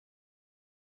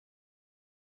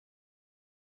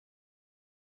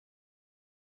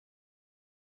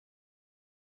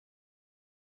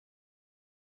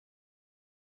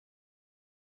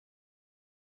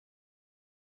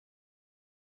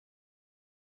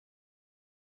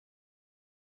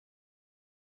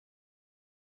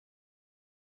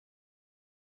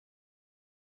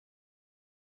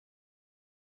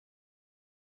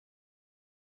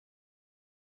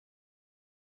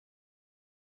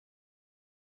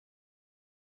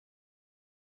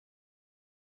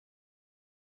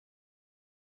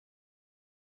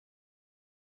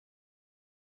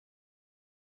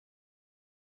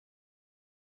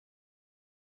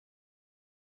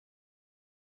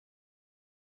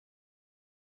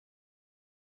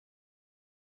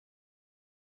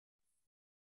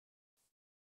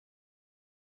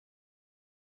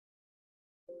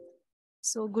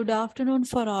So good afternoon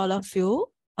for all of you.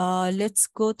 Let's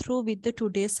go through with the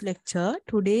today's lecture.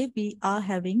 Today we are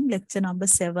having lecture number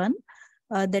 7.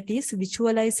 That is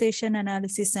visualization,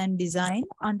 analysis and design.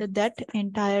 Under that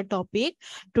entire topic,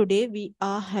 today we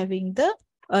are having the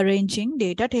arranging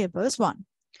data tables 1.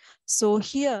 So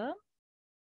here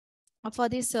for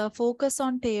this focus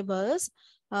on tables,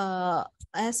 uh,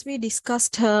 as we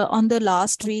discussed on the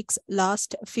last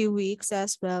few weeks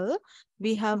as well,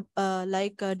 we have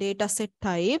data set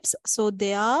types. So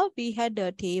there we had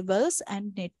tables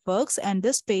and networks and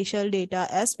the spatial data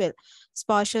as well,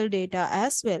 spatial data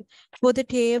as well. For the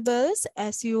tables,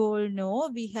 as you all know,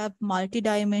 we have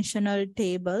multidimensional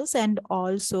tables and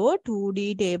also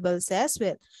 2D tables as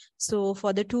well. So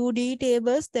for the 2D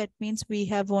tables, that means we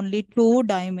have only 2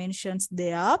 dimensions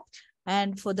there.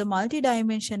 And for the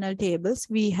multidimensional tables,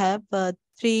 we have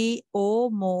 3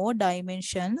 or more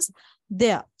dimensions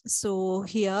there. So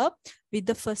here with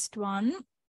the first one,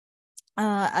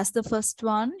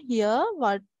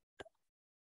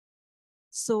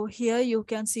 so here you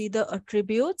can see the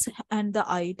attributes and the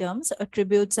items,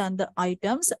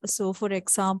 So for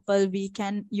example,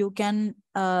 you can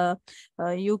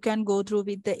go through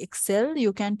with the Excel.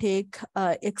 You can take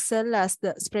Excel as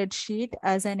the spreadsheet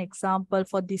as an example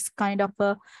for this kind of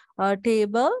a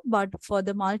table. But for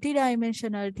the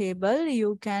multidimensional table,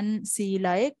 you can see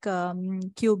like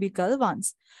cubical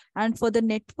ones. And for the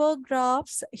network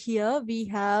graphs, here we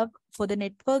have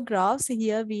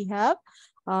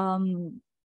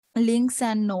links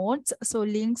and nodes. So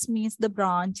links means the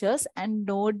branches and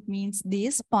node means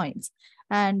these points.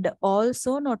 And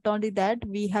also not only that,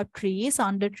 we have trees.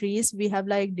 Under trees, we have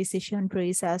like decision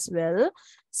trees as well.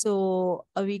 So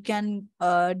we can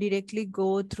directly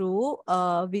go through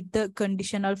with the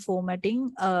conditional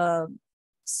formatting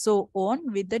so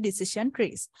on with the decision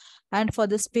trees. And for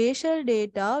the spatial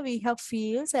data, we have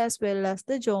fields as well as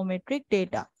the geometric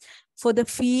data. For the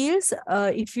fields,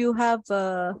 if you have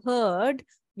heard,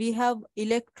 we have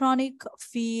electronic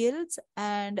fields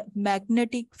and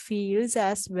magnetic fields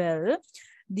as well.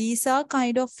 These are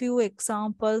kind of few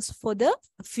examples for the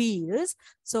fields.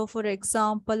 So for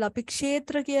example, අපි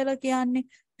ක්ෂේත්‍ර කියලා කියන්නේ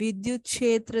විද්‍යුත්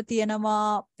ක්ෂේත්‍ර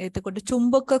තියෙනවා, එතකොට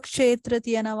චුම්බක ක්ෂේත්‍ර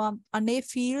තියෙනවා. අනේ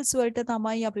fields වලට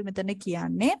තමයි අපි මෙතන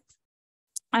කියන්නේ.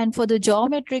 And for the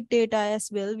geometric data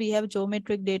as well, we have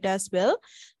geometric data as well.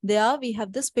 There we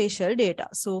have the spatial data.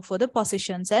 So for the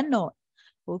positions and node.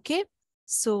 Okay.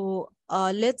 So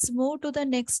let's move to the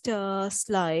next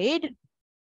slide.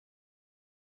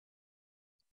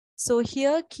 So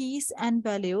here keys and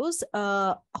values.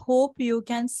 Hope you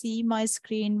can see my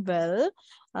screen well.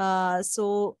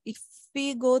 So if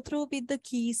we go through with the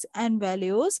keys and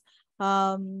values,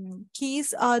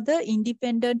 keys are the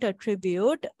independent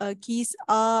attribute. Keys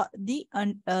are the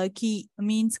key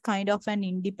means kind of an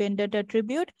independent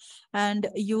attribute and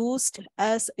used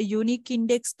as a unique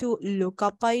index to look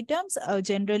up items.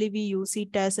 Generally, we use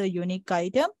it as a unique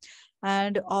item.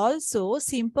 And also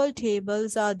simple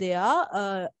tables are there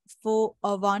for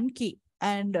one key.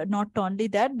 And not only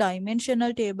that,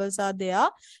 dimensional tables are there.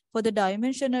 For the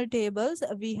dimensional tables,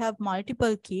 we have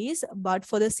multiple keys, but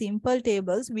for the simple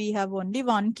tables, we have only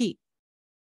one key.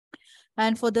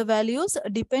 And for the values,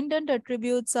 dependent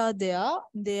attributes are there.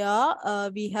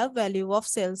 We have value of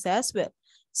cells as well.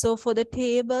 So for the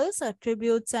tables,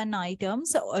 attributes and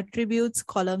items, attributes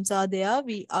columns are there.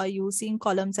 We are using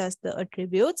columns as the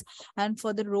attributes. And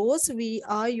for the rows, we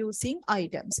are using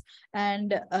items.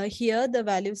 And here the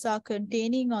values are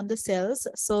containing on the cells.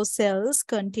 So cells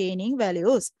containing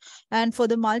values. And for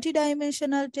the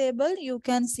multidimensional table, you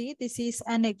can see this is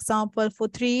an example for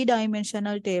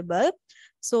 3-dimensional table.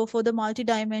 So for the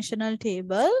multidimensional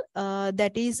table,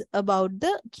 that is about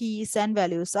the keys and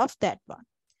values of that one.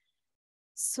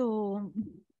 So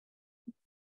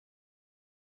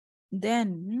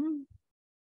then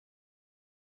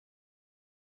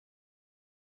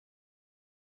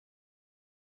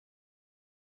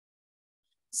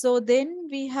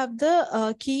we have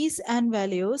the keys and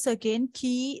values. Again,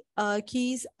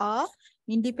 keys are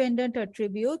independent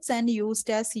attributes and used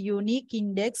as unique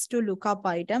index to look up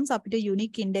items. අපිට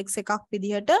unique index එකක්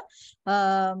විදිහට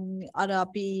අර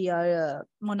අපි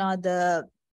මොනවාද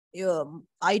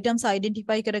items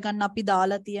identify කරගන්න අපි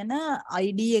දාලා තියෙන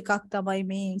ID එකක් තමයි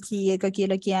මේ key එක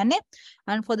කියලා කියන්නේ.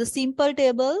 And for the simple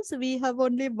tables, we have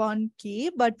only one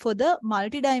key, but for the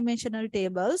multidimensional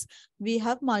tables, we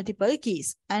have multiple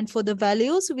keys. And for the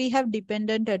values, we have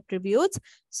dependent attributes.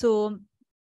 So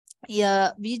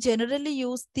yeah, we generally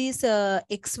use these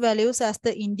x values as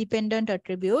the independent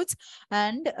attributes,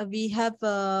 and we have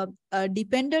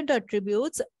dependent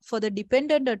attributes. For the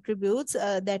dependent attributes,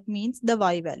 that means the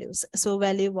y values, so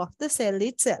value of the cell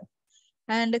itself.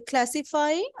 And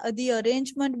classify the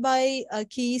arrangement by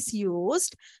keys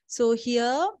used. So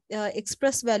here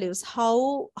express values,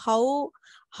 how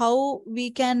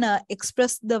we can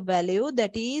express the value,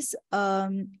 that is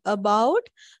about.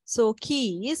 So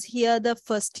keys here, the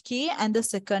first key and the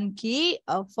second key,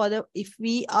 for the if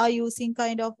we are using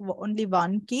kind of only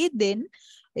one key, then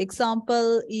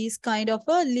example is kind of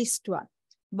a list one.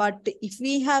 But if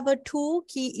we have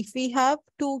if we have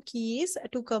two keys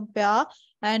to compare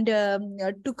and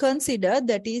to consider,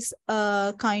 that is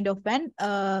kind of an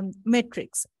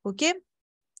matrix. Okay,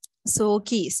 so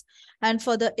keys. And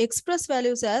for the express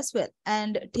values as well,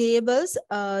 and tables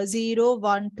 0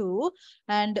 1 2,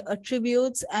 and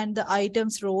attributes and the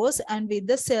items rows, and with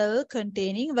the cell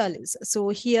containing values. So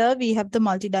here we have the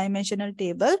multidimensional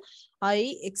table.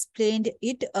 I explained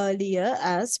it earlier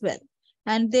as well.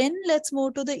 And then let's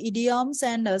move to the idioms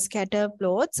and scatter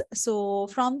plots. So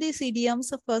from these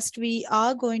idioms, first we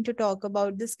are going to talk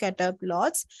about the scatter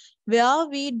plots, where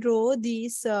we draw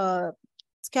these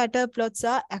scatter plots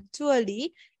are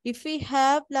actually, if we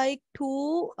have like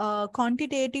two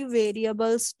quantitative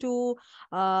variables to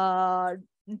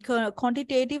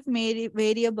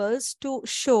variables to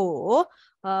show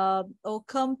or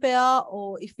compare,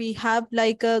 or if we have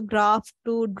like a graph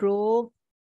to draw,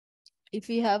 if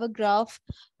we have a graph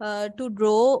to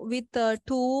draw with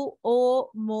two or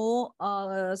more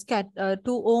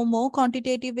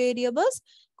quantitative variables,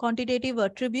 quantitative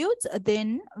attributes,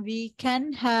 then we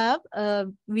can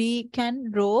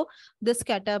draw the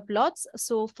scatter plots.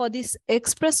 So for these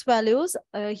express values,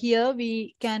 here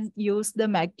we can use the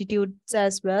magnitudes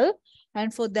as well.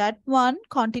 And for that one,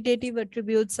 quantitative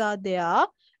attributes are there.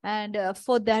 And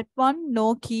for that one,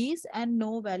 no keys and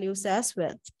no values as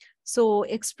well. So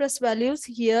express values,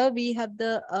 here we have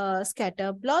the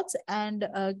scatter plots and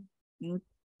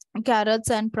carrots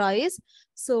and price.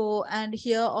 So, and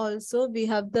here also we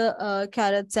have the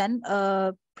carrots and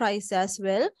price as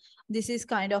well. This is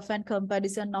kind of an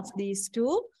comparison of these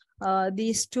two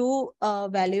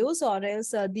values, or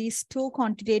else these two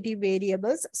quantitative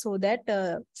variables, so that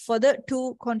for the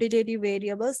two quantitative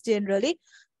variables generally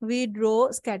we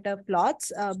draw scatter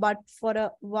plots, but for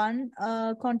a one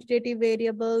quantitative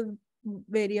variable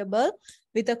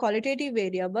with a qualitative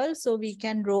variable, so we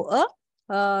can draw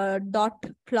a dot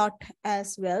plot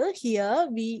as well. Here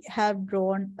we have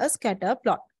drawn a scatter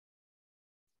plot.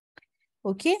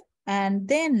 Okay, and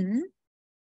then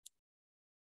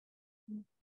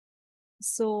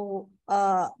so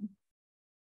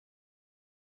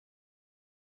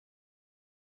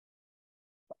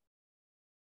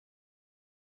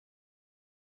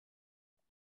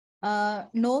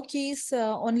no keys,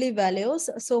 only values.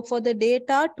 So for the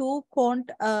data, two quant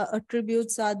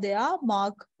attributes are there,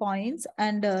 mark points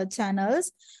and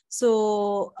channels.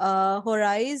 So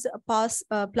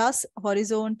plus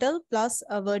horizontal plus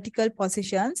vertical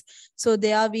positions. So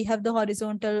there we have the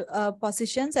horizontal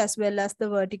positions as well as the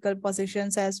vertical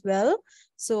positions as well.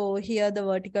 So here the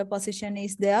vertical position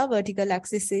is there, vertical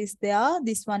axis is there.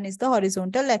 This one is the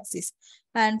horizontal axis.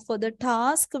 And for the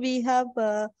task, we have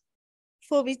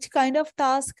for which kind of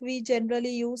task we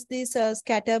generally use this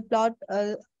scatter plot,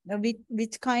 for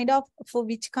which kind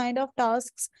of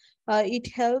tasks it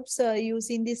helps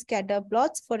using the scatter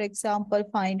plots. For example,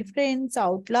 find friends,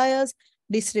 outliers,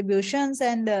 distributions,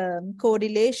 and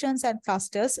correlations and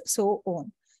clusters, so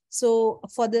on. So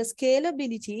for the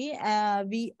scalability,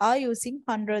 we are using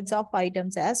hundreds of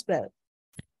items as well.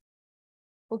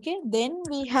 Okay, then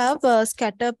we have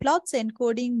scatter plots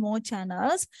encoding more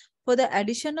channels. For the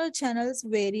additional channels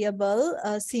variable,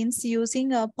 since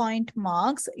using point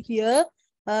marks, here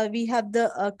we have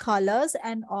the colors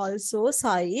and also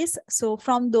size. So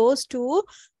from those two,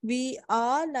 we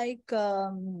are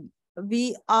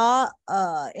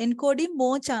encoding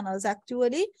more channels.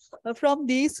 Actually, from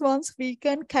these ones, we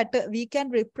can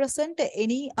represent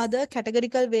any other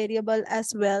categorical variable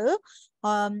as well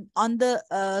on the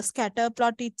scatter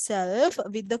plot itself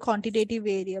with the quantitative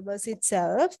variables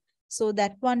itself. So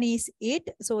that one is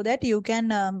it, so that you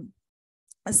can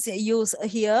use.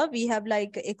 Here we have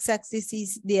like x-axis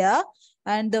is there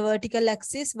and the vertical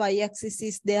axis, y-axis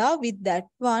is there. With that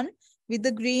one, with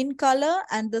the green color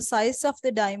and the size of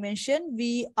the dimension,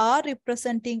 we are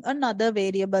representing another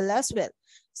variable as well.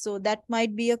 So that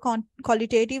might be a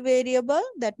qualitative variable,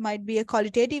 that might be a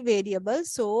qualitative variable.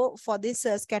 So for this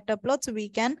scatter plots, we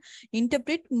can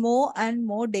interpret more and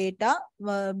more data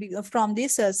from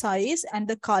this size and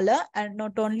the color. And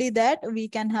not only that, we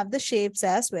can have the shapes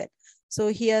as well. So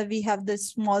here we have the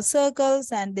small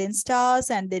circles and then stars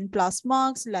and then plus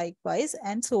marks likewise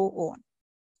and so on.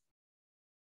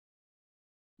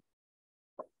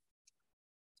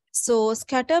 So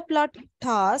scatter plot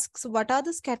tasks, what are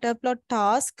the scatter plot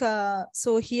tasks?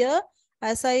 So here,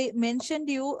 as I mentioned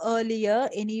you earlier,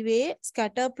 anyway,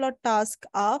 scatter plot tasks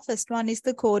are, first one is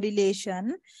the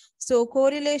correlation. So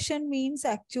correlation means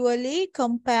actually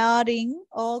comparing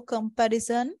or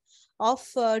comparison of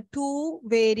two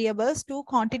variables, two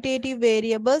quantitative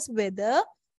variables, whether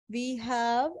we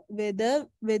have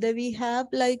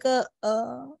like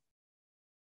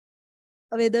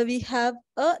whether we have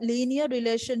a linear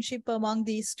relationship among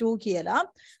these two here.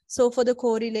 So for the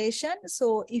correlation,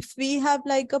 so if we have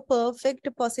like a perfect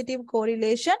positive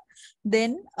correlation,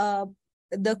 then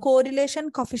the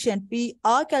correlation coefficient, we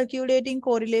are calculating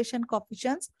correlation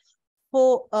coefficients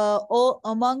for or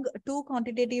among two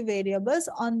quantitative variables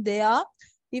on there.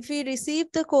 If we receive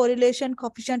the correlation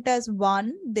coefficient as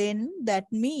 1, then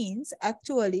that means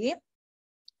actually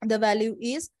the value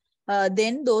is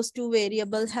then those two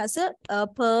variables has a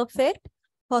perfect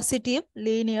positive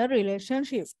linear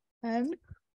relationship. And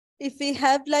if we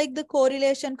have like the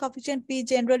correlation coefficient, we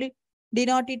generally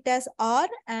denote it as R,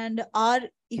 and R,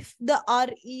 if the R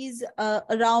is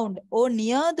around or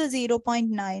near the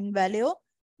 0.9 value,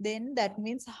 then that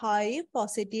means high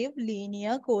positive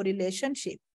linear correlation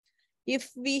shape.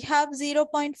 If we have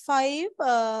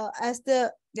 0.5 as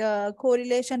the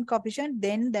correlation coefficient,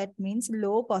 then that means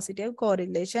low positive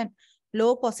correlation.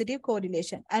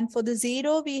 And for the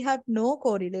 0, we have no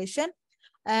correlation.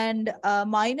 And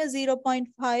minus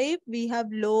 0.5, we have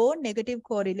low negative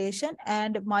correlation.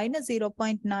 And minus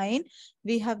 0.9,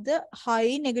 we have the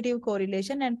high negative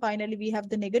correlation. And finally, we have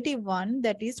the -1,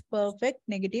 that is perfect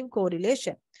negative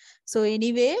correlation. So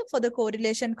anyway, for the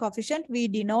correlation coefficient, we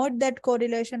denote that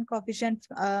correlation coefficient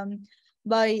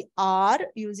by R,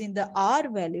 using the R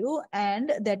value,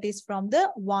 and that is from the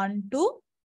 1 to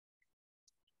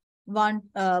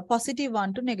positive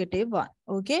 1 to -1.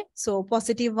 Okay, so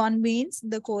positive 1 means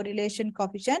the correlation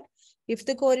coefficient. If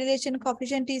the correlation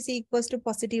coefficient is equals to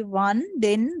 +1,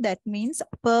 then that means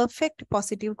perfect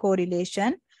positive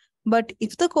correlation. But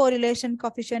if the correlation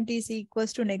coefficient is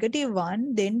equals to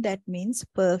 -1, then that means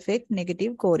perfect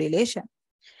negative correlation.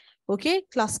 Okay,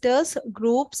 clusters,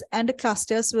 groups, and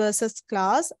clusters versus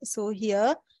class. So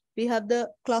here we have the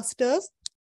clusters.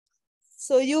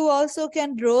 So you also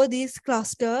can draw these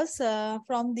clusters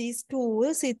from these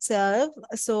tools itself.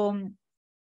 So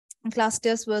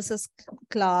clusters versus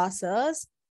classes.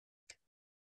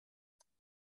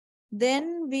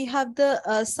 Then we have the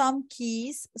some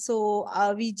keys. So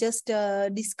we just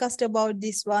discussed about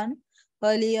this one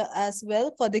earlier as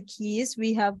well. For the keys,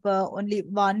 we have only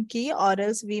one key, or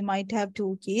else we might have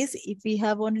two keys. If we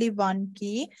have only one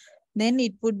key, then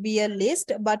it would be a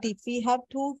list. But if we have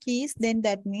two keys, then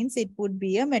that means it would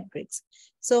be a matrix.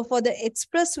 So for the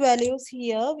express values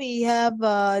here, we have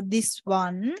this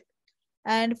one.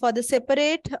 And for the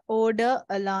separate order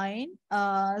align,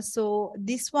 so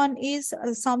this one is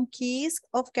some keys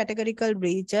of categorical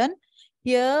region.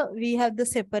 Here we have the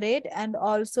separate, and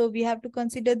also we have to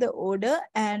consider the order,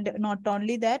 and not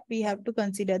only that, we have to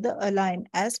consider the align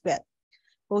as well.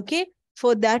 Okay,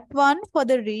 for that one, for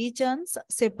the regions,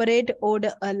 separate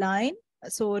order align.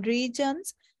 So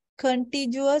regions,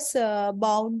 contiguous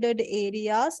bounded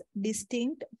areas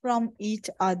distinct from each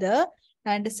other,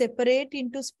 and separate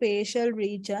into spatial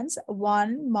regions,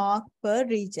 1 mark per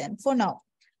region for now.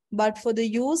 But for the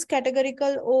use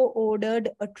categorical or ordered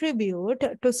attribute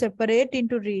to separate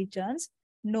into regions,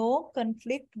 no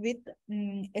conflict with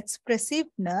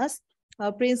expressiveness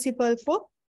principle for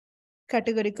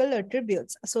categorical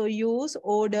attributes. So use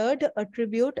ordered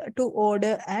attribute to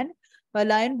order and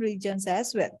align regions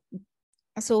as well.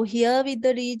 So here with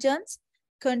the regions,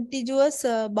 contiguous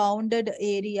bounded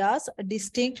areas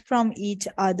distinct from each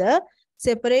other,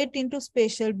 separate into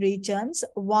spatial regions,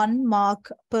 1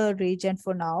 mark per region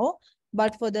for now.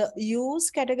 But for the use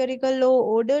categorical or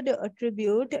ordered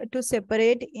attribute to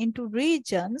separate into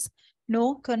regions,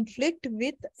 no conflict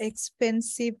with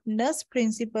expensiveness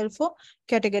principle for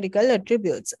categorical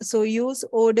attributes. So use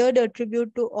ordered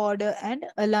attribute to order and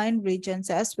align regions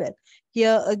as well.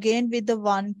 Here again with the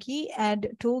 1 key and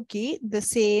 2 key, the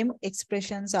same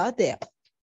expressions are there.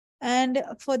 And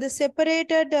for the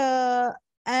separated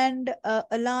and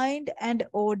aligned and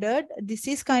ordered, this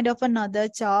is kind of another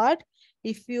chart.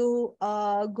 If you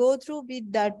go through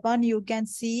with that one, you can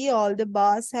see all the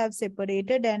bars have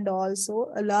separated and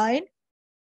also aligned.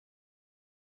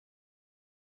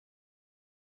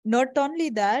 Not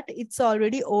only that, it's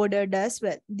already ordered as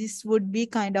well. This would be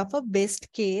kind of a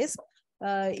best case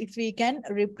if we can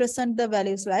represent the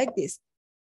values like this.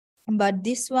 But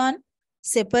this one,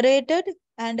 separated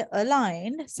and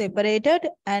aligned,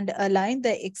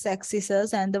 the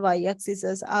x-axis and the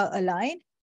y-axis are aligned,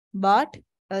 but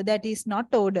that is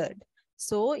not ordered.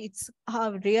 So it's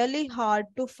really hard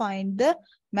to find the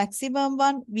maximum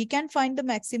one. We can find the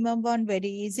maximum one very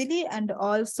easily, and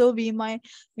also we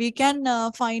can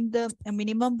find the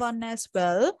minimum one as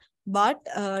well. But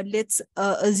let's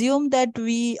assume that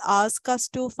we ask us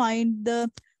to find the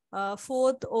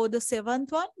fourth or the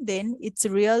seventh one, then it's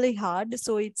really hard.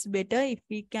 So it's better if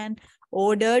we can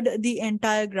ordered the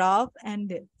entire graph and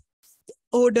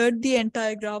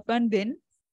then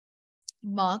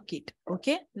mark it.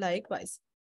 Okay, likewise.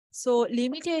 So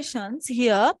limitations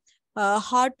here,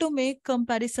 hard to make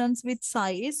comparisons with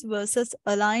size versus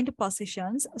aligned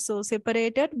positions. So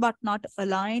separated but not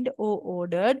aligned or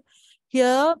ordered.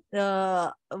 Here,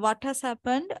 what has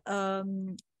happened?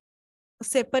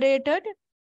 Separated.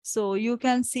 So you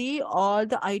can see all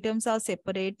the items are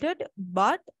separated,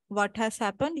 but what has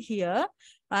happened here,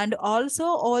 and also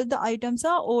all the items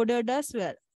are ordered as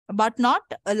well, but not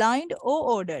aligned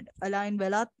or ordered. Aligned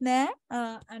velat naha,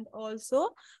 and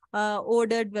also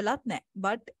ordered velat naha.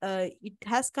 But it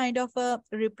has kind of a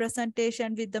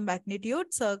representation with the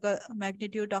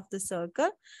magnitude of the circle,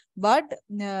 but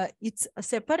it's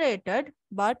separated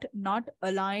but not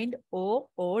aligned or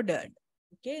ordered.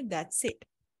 Okay, that's it.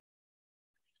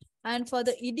 And for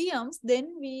the idioms,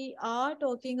 then we are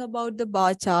talking about the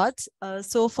bar charts.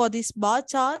 So for this bar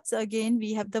charts, again,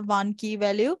 we have the one key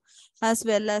value as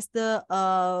well as the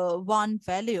one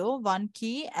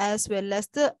key as well as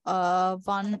the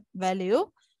one value.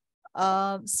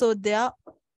 So there,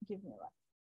 give me one.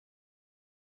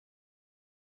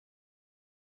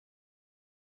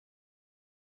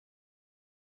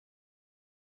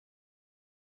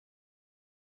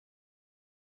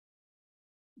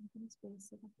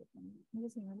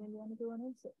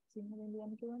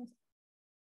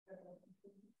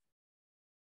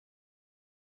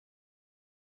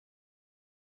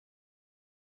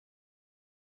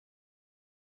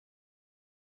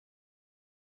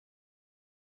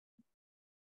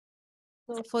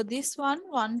 So for this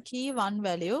one key, one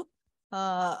value,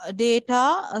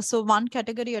 data, so one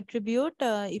category attribute,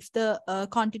 if the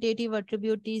quantitative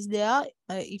attribute is there,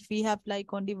 if we have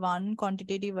like only one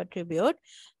quantitative attribute,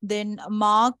 then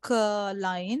mark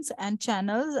lines and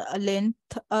channels length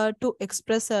to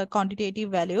express quantitative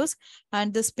values,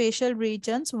 and the spatial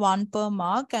regions one per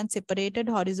mark and separated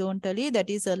horizontally, that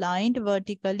is aligned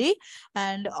vertically,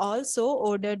 and also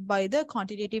ordered by the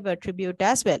quantitative attribute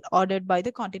as well,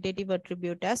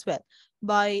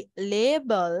 by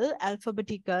label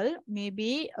alphabetical,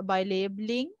 maybe by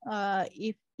labeling,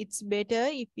 if it's better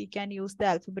if we can use the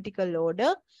alphabetical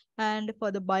order. And for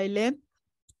the by length,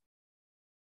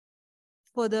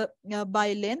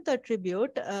 by length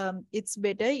attribute, it's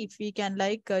better if we can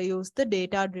like use the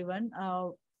data driven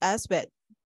as well.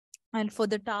 And for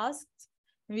the tasks,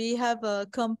 we have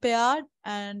compared,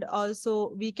 and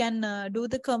also we can do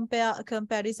the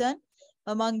comparison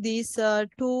among these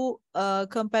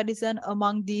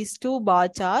two bar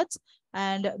charts.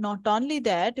 And not only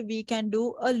that, we can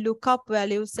do a lookup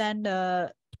values and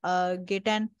get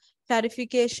an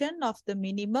clarification of the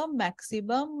minimum,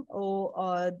 maximum,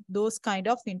 or those kind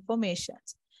of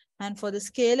informations. And for the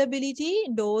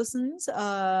scalability, dozens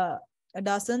to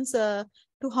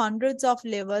hundreds of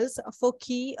levels for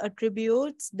key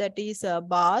attributes, that is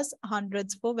bars,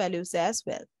 hundreds for values as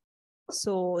well.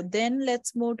 So then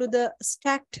let's move to the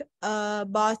stacked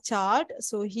bar chart.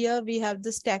 So here we have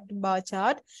the stacked bar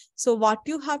chart. So what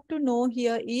you have to know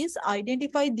here is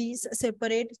identify these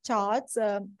separate charts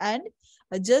and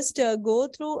just go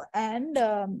through and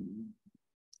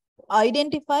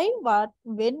identify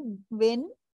when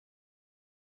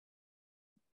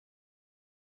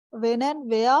and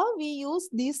where we use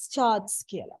these charts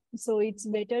here. So it's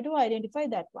better to identify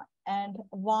that one. And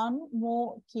one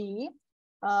more key,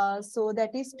 so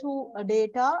that is two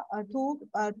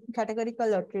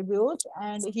categorical attributes.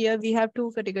 And here we have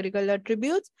two categorical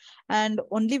attributes and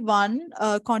only one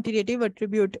quantitative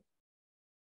attribute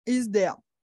is there.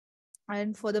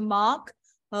 And for the mark,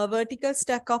 vertical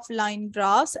stack of line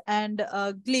graphs and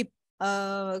GLIP,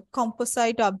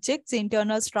 composite objects,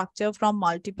 internal structure from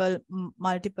multiple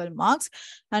marks.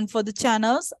 And for the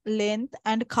channels, length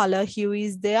and color hue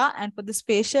is there. And for the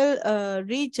spatial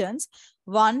regions,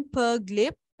 one per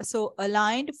GLIP, So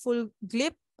aligned full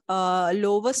GLIP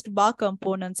lowest bar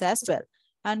components as well.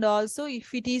 And also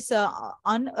if it is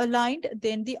unaligned,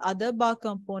 then the other bar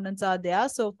components are there.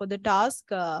 So for the task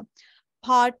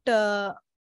part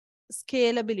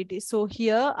scalability. So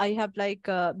here I have like,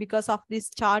 because of this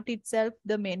chart itself,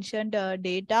 the mentioned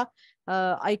data,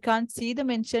 I can't see the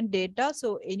mentioned data.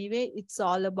 So anyway, it's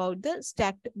all about the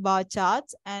stacked bar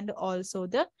charts and also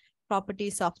the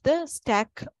properties of the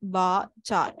stack bar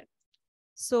chart.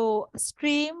 So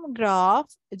stream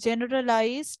graph,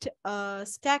 generalized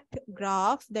stacked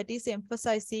graph that is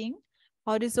emphasizing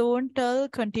horizontal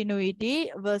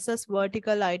continuity versus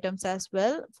vertical items as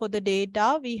well. For the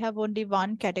data, we have only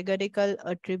one categorical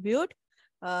attribute.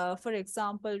 For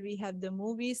example, we have the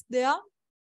movies there,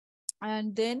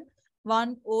 and then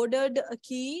one ordered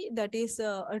key that is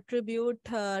attribute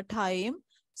time.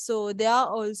 So there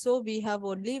also we have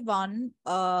only one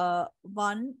attribute.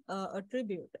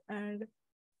 And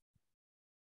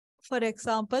for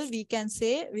example, we can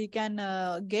say we can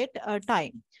get a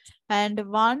time, and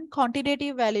one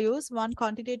quantitative values, one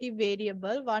quantitative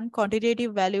variable, one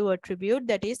quantitative value attribute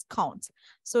that is counts.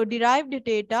 So derived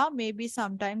data may be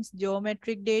sometimes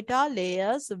geometric data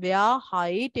layers where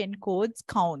height encodes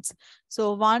counts.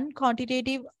 So one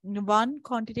quantitative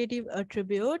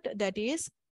attribute that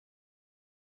is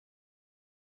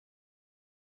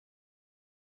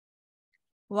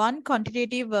one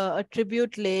quantitative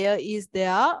attribute layer is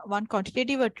there. One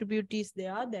quantitative attribute is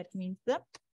there. That means the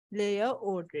layer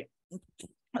ordering.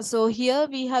 So here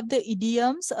we have the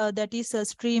idioms, that is a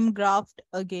stream graph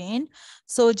again.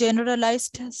 So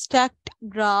generalized stacked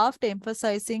graph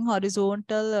emphasizing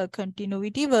horizontal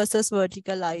continuity versus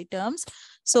vertical items.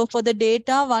 So for the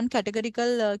data, one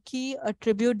categorical key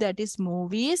attribute that is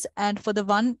movies, and for the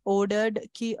one ordered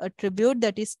key attribute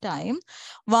that is time,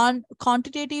 one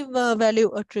quantitative value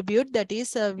attribute that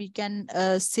is we can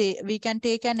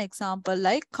take an example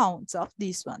like counts of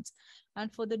these ones. And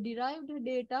for the derived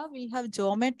data, we have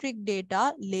geometric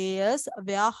data layers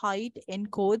where height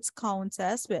encodes counts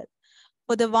as well.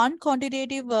 For the one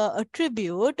quantitative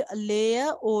attribute,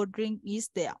 layer ordering is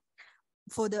there.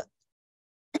 For the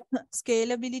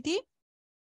scalability,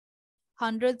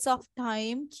 hundreds of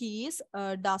time keys,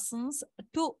 dozens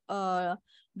to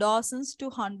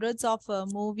hundreds of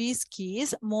movies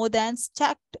keys, more than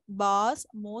stacked bars.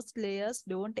 Most layers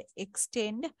don't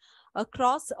extend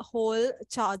across whole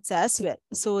charts as well.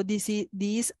 So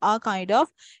these are kind of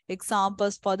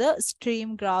examples for the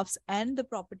stream graphs and the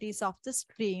properties of the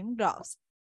stream graphs.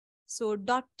 So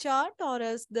dot chart or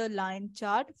else the line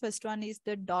chart. First one is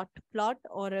the dot plot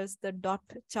or else the dot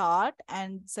chart,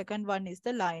 and second one is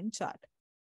the line chart.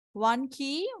 One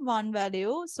key, one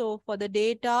value. So for the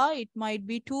data, it might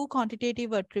be two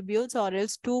quantitative attributes or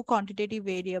else two quantitative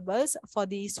variables for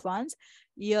these ones,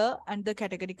 year and the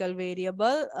categorical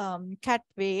variable, cat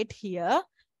weight here.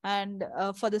 And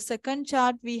for the second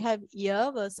chart, we have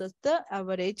year versus the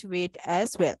average weight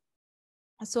as well.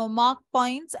 So mark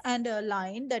points and a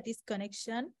line, that is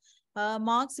connection,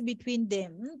 marks between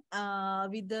them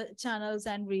with the channels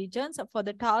and regions. For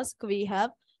the task, we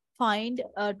have find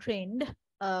a trend,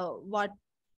 what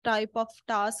type of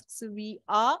tasks we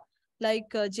are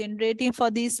like generating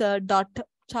for these dot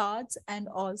charts and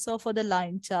also for the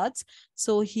line charts.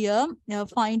 So here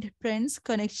find trends,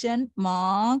 connection,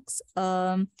 marks,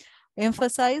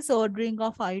 emphasize ordering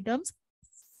of items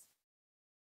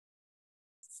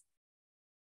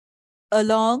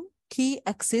along key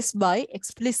axis by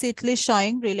explicitly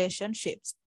showing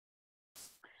relationships.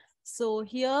 So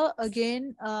here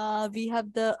again, we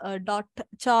have the dot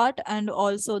chart and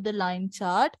also the line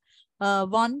chart.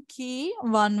 One key,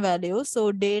 one value.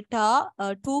 So data,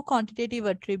 two quantitative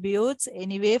attributes.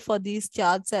 Anyway, for these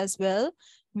charts as well,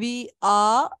 we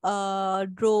are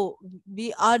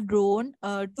drawn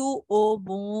two or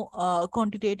more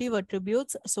quantitative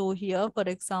attributes. So here, for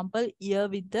example, year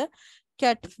with the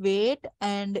cat weight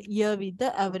and year with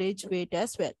the average weight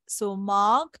as well. So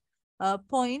mark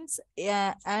points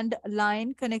and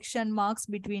line connection marks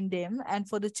between them, and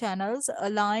for the channels,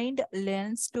 aligned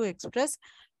lens to express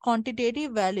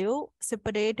quantitative value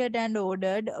separated and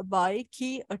ordered by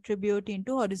key attribute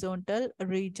into horizontal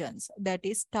regions, that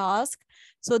is task.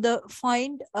 So the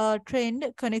find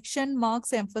trend, connection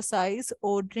marks emphasize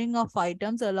ordering of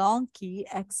items along key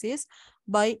axis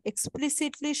by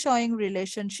explicitly showing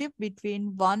relationship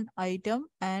between one item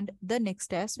and the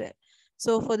next as well.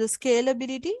 So for the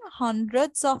scalability,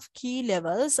 hundreds of key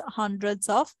levels, hundreds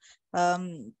of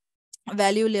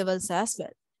value levels as well.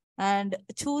 And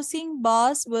choosing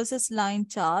bars versus line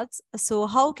charts. So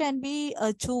how can we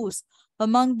choose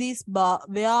among these bar,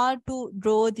 where to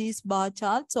draw these bar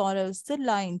charts or else the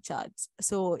line charts.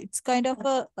 So it's kind of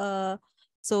a,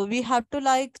 so we have to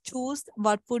like choose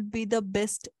what would be the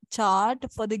best chart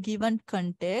for the given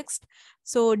context.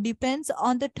 So depends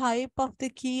on the type of the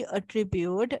key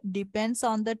attribute, depends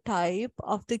on the type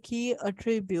of the key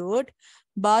attribute.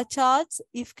 Bar charts,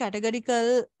 if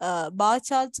categorical, bar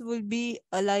charts will be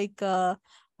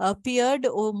appeared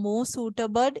or more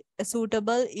suitable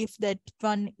if that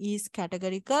one is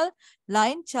categorical.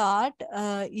 Line chart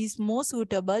is more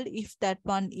suitable if that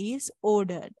one is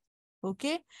ordered.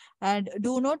 Okay, and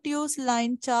do not use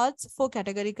line charts for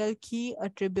categorical key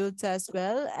attributes as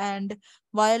well, and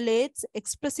violates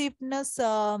expressiveness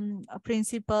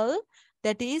principle,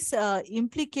 that is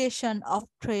implication of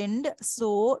trend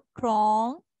so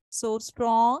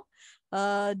strong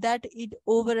that it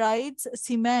overrides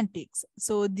semantics.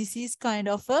 So this is kind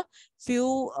of a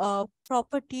few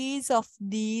properties of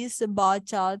these bar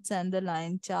charts and the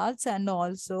line charts, and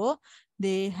also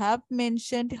they have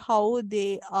mentioned how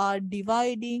they are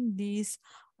dividing these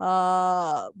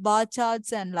bar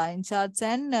charts and line charts,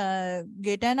 and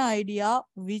get an idea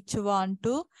which one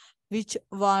to which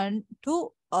one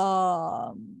to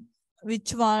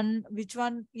which one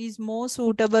is more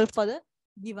suitable for the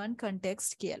given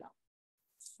context කියලා.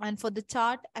 And for the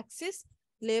chart axis,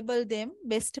 label them.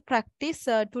 Best practice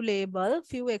to label.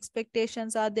 Few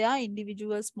expectations are there.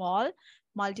 Individual small,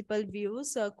 multiple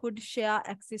views could share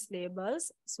axis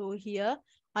labels. So here,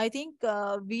 I think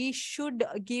we should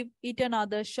give it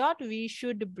another shot. We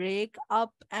should break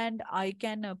up and I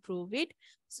can approve it.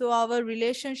 So our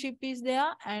relationship is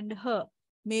there and her.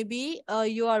 Maybe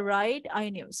you are right,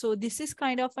 I knew. So this is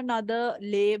kind of another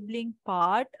labeling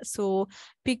part. So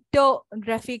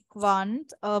pictographic one,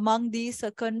 among these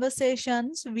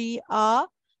conversations, we are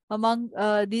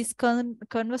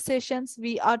conversations,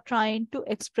 we are trying to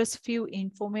express few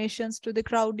informations to the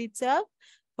crowd itself.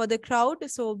 For the crowd,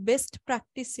 so best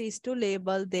practice is to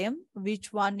label them,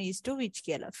 which one is to which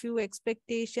color. Few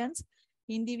expectations,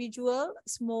 individual,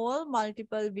 small,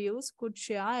 multiple views could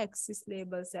share axis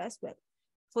labels as well.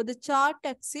 For the chart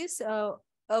axis,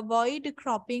 avoid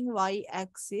cropping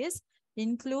y-axis,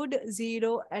 include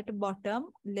 0 at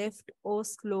bottom, left or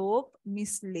slope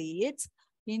misleads,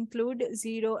 include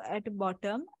 0 at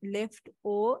bottom, left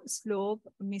or slope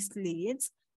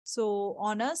misleads. So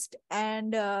honest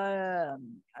and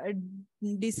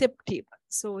deceptive.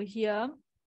 So here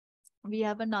we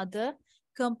have another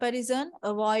comparison,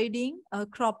 avoiding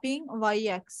cropping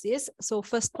y-axis. So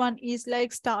first one is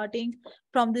like starting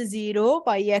from the 0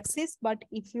 y-axis, but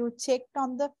if you checked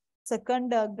on the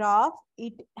second graph,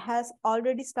 it has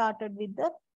already started with the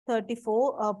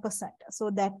 34%. So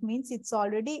that means it's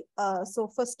already, so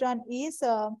first one is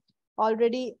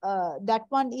already, that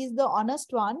one is the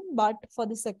honest one, but for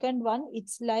the second one,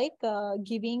 it's like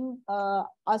giving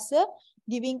us an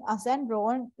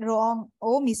wrong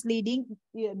or misleading.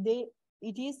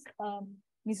 It is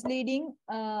misleading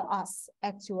us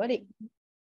actually.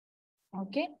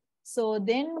 Okay, so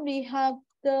then we have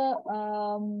the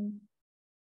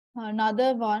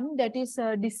another one that is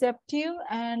deceptive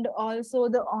and also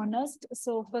the honest.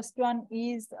 So first one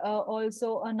is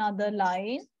also another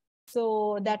line.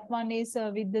 So that one is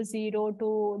with the 0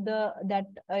 to the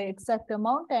that exact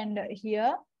amount, and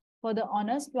here for the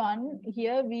honest one,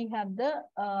 here we have the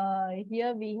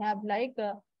here we have like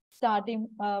starting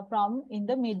from in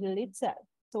the middle itself.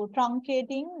 So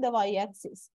truncating the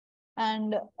y-axis.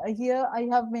 And here I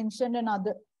have mentioned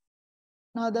another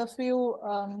few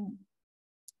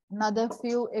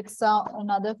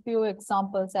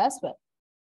examples as well.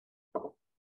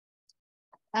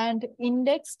 And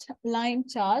indexed line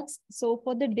charts. So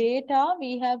for the data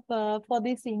we have for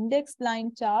this indexed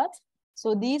line charts,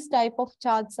 so these type of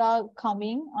charts are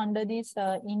coming under these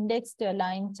indexed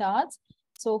line charts.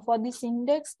 So for this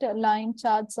indexed line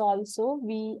charts also,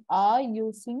 we are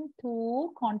using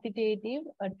two quantitative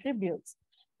attributes,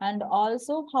 and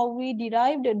also how we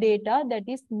derived data, that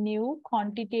is new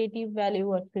quantitative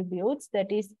value attributes,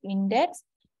 that is index,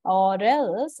 or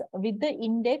else with the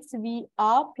index we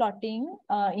are plotting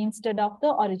instead of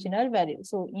the original value.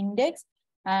 So index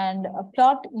and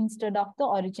plot instead of the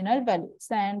original values.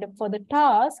 And for the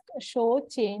task, show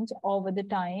change over the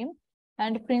time,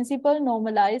 and principle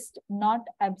normalized, not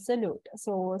absolute.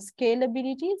 So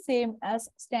scalability, same as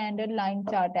standard line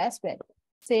chart as well,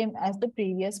 same as the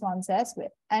previous ones as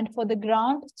well. And for the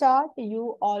grant chart,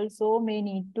 you also may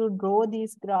need to draw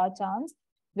these graph charts.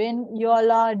 When you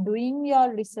all are doing your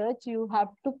research, you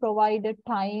have to provide a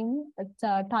time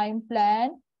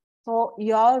plan for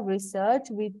your research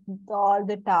with all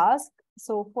the tasks.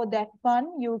 So for that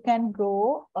one, you can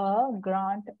draw a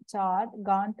Gantt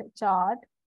chart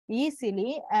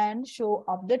easily and show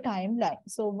up the timeline.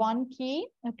 So one key,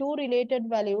 two related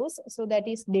values. So that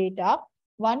is data,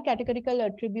 one categorical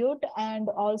attribute and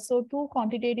also two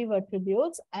quantitative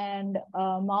attributes, and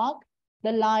mark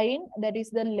the line, that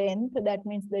is the length, that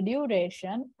means the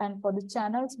duration. And for the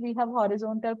channels, we have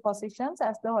horizontal positions.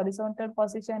 As the horizontal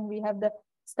position, we have the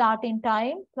starting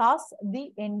time plus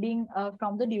the ending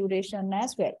from the duration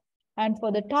as well. And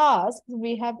for the tasks,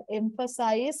 we have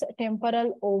emphasized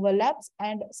temporal overlaps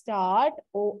and start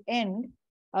or end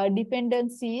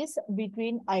dependencies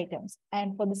between items.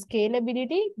 And for the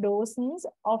scalability, dozens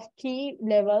of key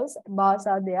levels bars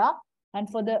are there. And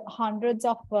for the hundreds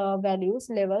of values,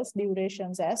 levels,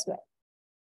 durations as well.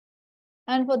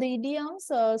 And for the idioms,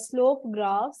 slope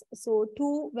graphs, so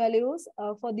two values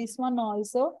for this one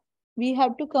also, we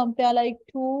have to compare like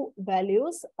two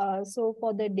values. So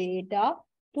for the data,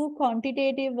 two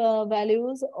quantitative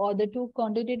values or the two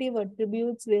quantitative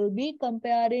attributes will be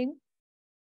comparing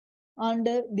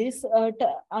under this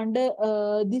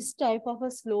this type of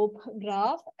a slope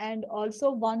graph, and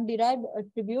also one derived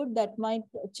attribute that might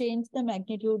change the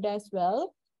magnitude as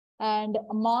well. And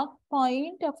mark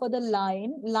point for the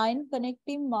line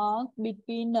connecting mark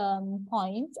between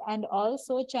points, and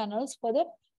also channels for the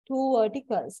two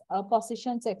verticals.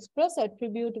 Positions express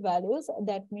attribute values,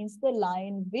 that means the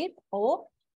line width or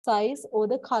size or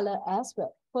the color as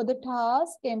well. For the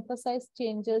task, emphasize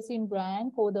changes in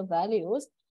rank or the values,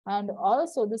 and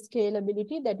also the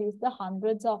scalability, that is the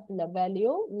hundreds of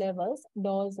value levels,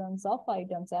 dozens of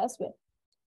items as well.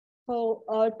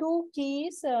 So two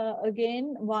keys,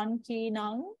 again, one key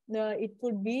now, it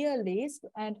would be a list,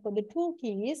 and for the two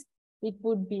keys, it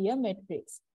would be a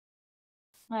matrix.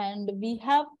 And we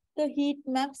have the heat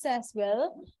maps as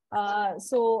well.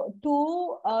 So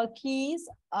two keys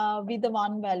with the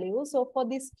one value. So for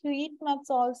these heat maps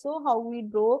also, how we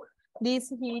draw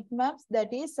these heat maps,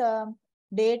 that is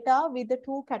data with the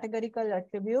two categorical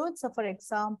attributes. So for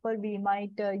example, we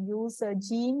might use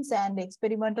genes and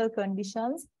experimental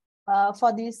conditions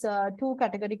for these two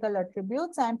categorical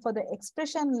attributes. And for the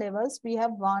expression levels, we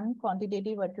have one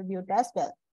quantitative attribute as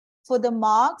well. For the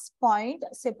marks point,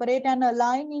 separate and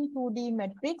align in 2D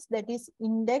matrix, that is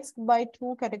indexed by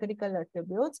two categorical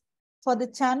attributes. For the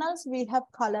channels, we have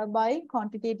color by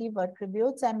quantitative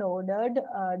attributes and ordered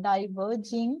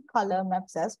diverging color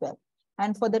maps as well.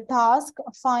 And for the task,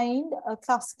 find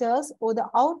clusters or the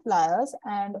outliers,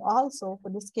 and also for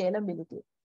the scalability.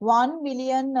 1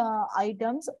 million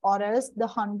items or else the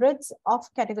hundreds of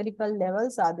categorical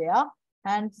levels are there.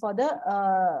 And for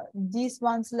the these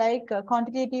ones like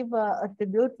quantitative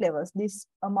attribute levels, this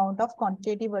amount of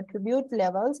quantitative attribute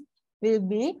levels will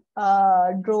be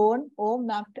drawn or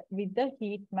mapped with the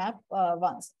heat map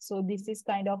once. So this is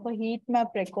kind of a heat map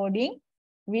recording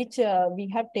which we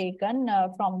have taken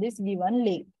from this given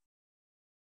link.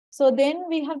 So then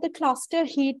we have the cluster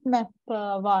heat map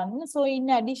one. So in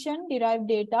addition, derived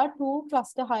data, two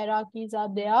cluster hierarchies are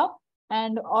there.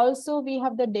 And also we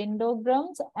have the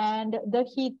dendrograms and the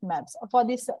heat maps. For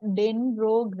this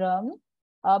dendrogram,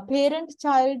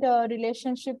 parent-child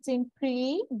relationships in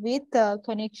tree with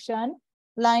connection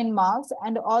line marks,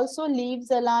 and also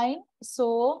leaves align.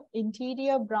 So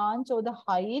interior branch or the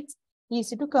heights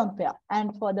easy to compare.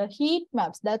 And for the heat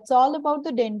maps, that's all about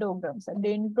the dendrograms.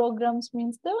 Dendrograms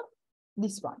means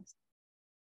this ones.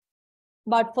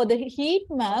 But for the heat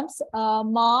maps,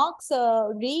 marks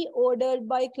reordered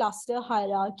by cluster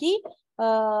hierarchy,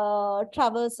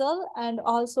 traversal, and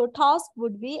also task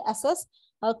would be assess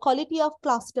quality of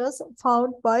clusters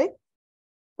found by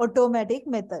automatic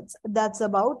methods. That's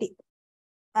about it.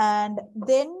 And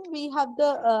then we have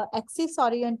the axis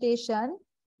orientation.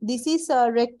 This is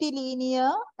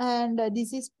rectilinear and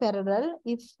this is parallel.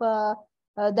 If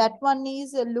that one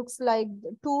is looks like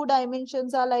two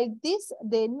dimensions are like this,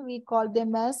 then we call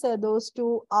them as those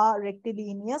two are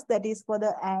rectilinears. That is for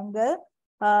the angle.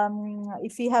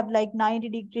 If we have like 90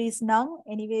 degrees now,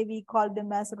 anyway, we call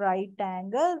them as right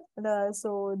angle.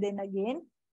 So then again,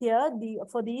 here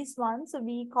for these ones,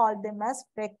 we call them as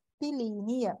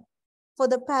rectilinear. For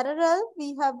the parallel,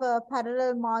 we have a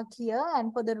parallel mark here,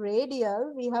 and for the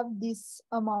radial, we have this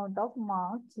amount of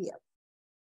mark here.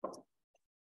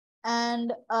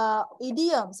 And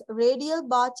idioms, radial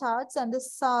bar charts and the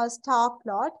star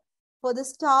plot. For the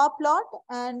star plot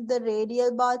and the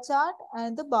radial bar chart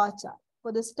and the bar chart.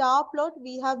 For the star plot,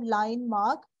 we have line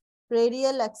mark,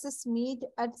 radial axis meet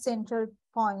at central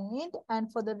point.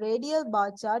 And for the radial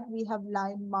bar chart, we have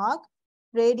line mark,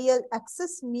 radial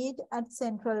axis meet at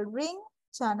central ring,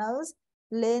 channels,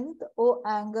 length or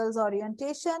angles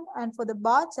orientation. And for the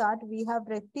bar chart, we have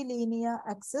rectilinear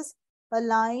axis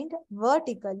aligned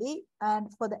vertically.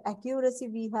 And for the accuracy,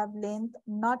 we have length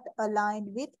not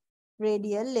aligned with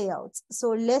radial layouts. So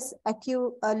less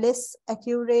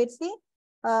accurately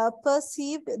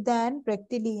perceived than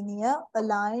rectilinear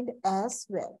aligned as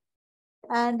well.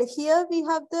 And here we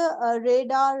have the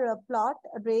radar plot.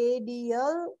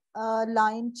 Radial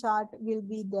line chart will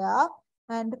be there,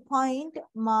 and point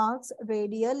marks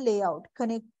radial layout,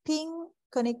 connecting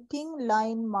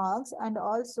line marks, and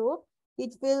also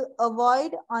it will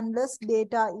avoid unless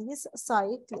data is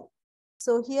cyclic.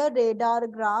 So here radar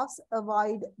graphs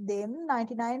avoid them.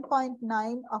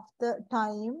 99.9 of the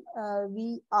time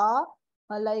we are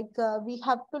we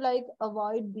have to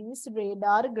avoid these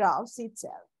radar graphs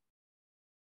itself.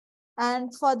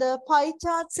 And for the pie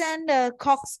charts and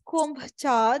coxcomb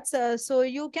charts, so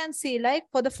you can see like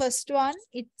for the first one,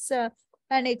 it's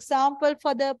an example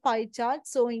for the pie chart.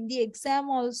 So in the exam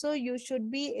also, you should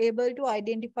be able to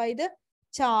identify the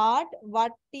chart,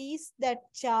 what is that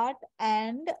chart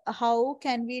and how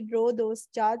can we draw those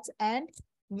charts and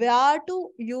where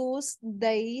to use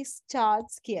these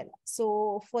charts here.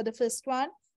 So for the first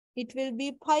one, it will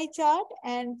be pie chart,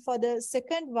 and for the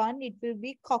second one, it will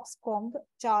be coxcomb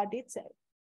chart itself.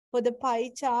 For the pie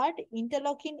chart,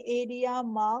 interlocking area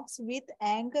marks with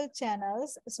angle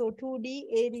channels, so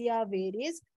 2D area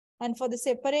varies. And for the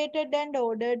separated and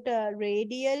ordered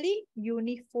radially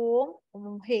uniform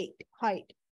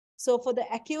height. So for the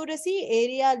accuracy,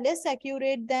 area less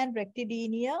accurate than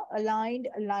rectilinear aligned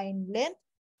line length.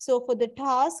 So for the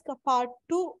task, part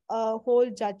 2 whole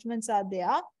judgments are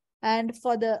there. And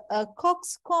for the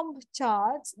coxcomb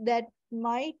charts, that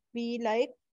might be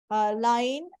like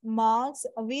line marks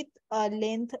with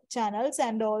length channels,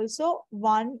 and also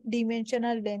one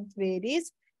dimensional length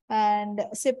varies, and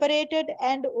separated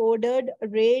and ordered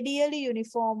radially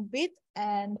uniform width,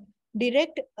 and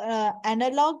direct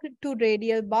analog to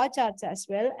radial bar charts as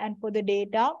well. And for the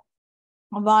data,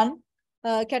 one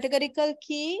categorical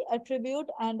key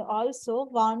attribute and also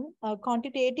one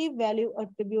quantitative value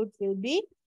attribute will be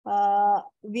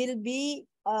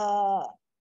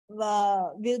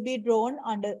drawn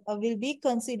under will be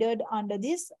considered under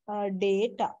this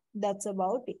data. That's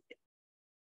about it.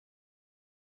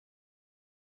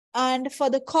 And for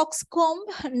the coxcomb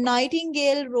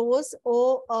Nightingale rose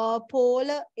or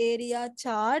polar area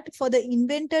chart, for the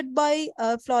invented by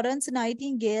Florence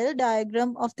Nightingale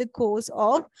diagram of the course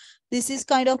of, this is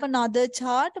kind of another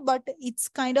chart, but it's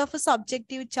kind of a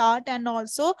subjective chart and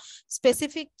also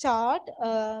specific chart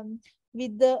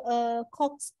with the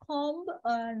coxcomb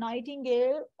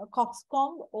Nightingale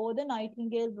coxcomb or the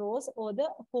Nightingale rose or the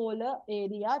polar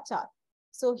area chart.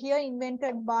 So here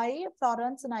invented by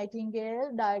Florence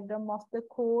Nightingale, diagram of the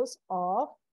course of,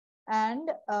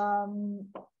 and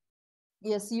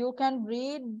yes, you can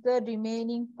read the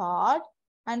remaining part.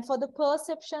 And for the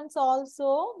perceptions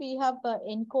also, we have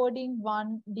encoding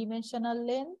one dimensional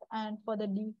length, and for the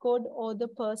decode or the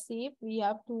perceive, we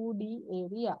have 2D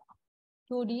area.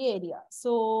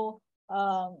 So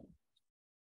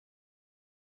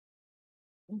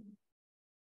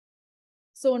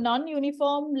so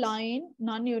non-uniform line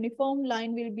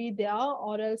will be there,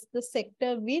 or else the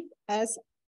sector width as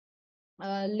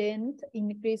length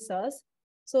increases.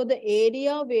 So the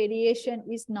area variation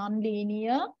is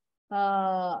non-linear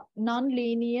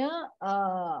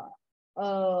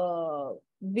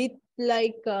with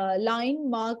like line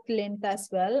mark length as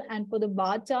well. And for the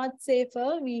bar chart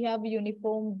safer, we have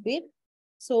uniform width.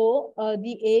 So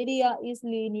the area is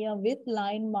linear with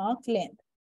line mark length.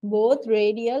 Both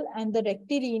radial and the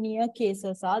rectilinear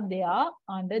cases are there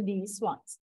under these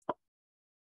ones.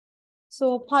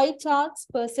 So pie charts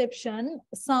perception,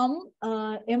 some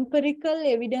empirical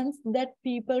evidence that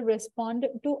people respond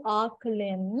to arc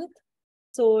length.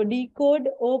 So decode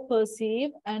or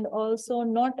perceive, and also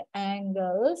not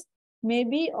angles,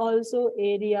 maybe also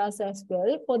areas as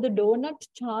well. For the donut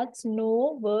charts,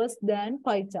 no worse than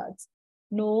pie charts.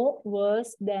 No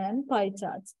worse than pie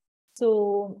charts.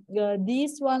 So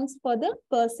these ones for the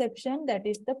perception, that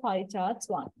is the pie charts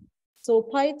one. So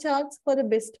pie charts for the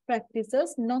best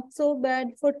practices, not so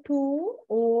bad for 2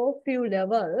 or few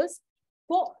levels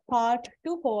for part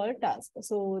to whole task.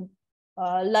 So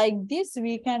like this,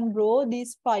 we can draw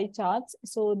these pie charts.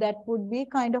 So that would be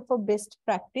kind of a best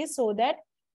practice, so that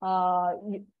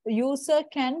user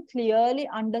can clearly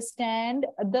understand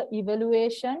the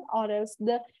evaluation or else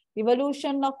the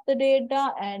evolution of the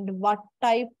data and what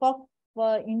type of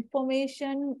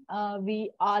information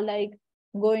we are like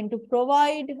going to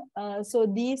provide. So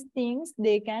these things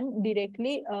they can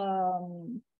directly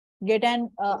get an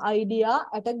idea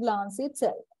at a glance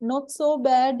itself. Not so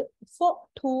bad for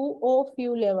 2 or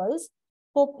few levels,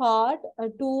 for part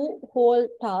 2 whole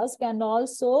task, and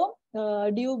also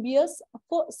dubious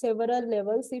for several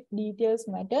levels if details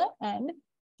matter, and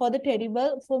for the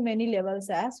terrible for many levels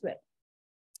as well.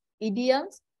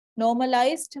 Idioms,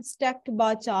 normalized stacked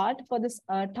bar chart for this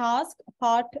task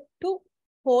part 2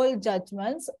 whole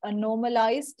judgments, a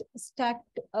normalized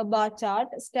stacked bar chart,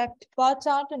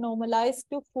 normalized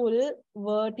to full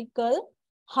vertical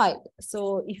height.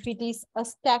 So if it is a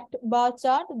stacked bar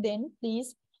chart, then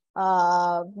please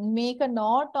make a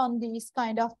note on these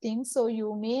kind of things. So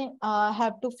you may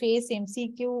have to face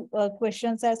MCQ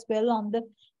questions as well on the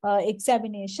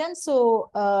examination.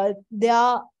 So there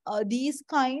are these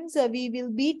kinds we will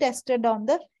be tested on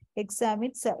the exam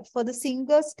itself. For the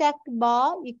single stacked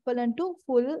bar equivalent to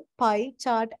full pie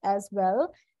chart as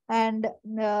well, and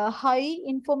high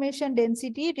information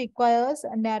density requires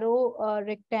a narrow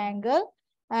rectangle,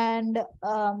 and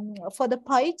for the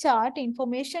pie chart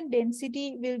information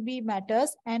density will be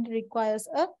matters and requires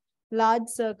a large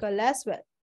circle as well.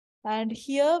 And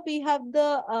here we have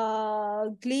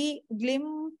the glim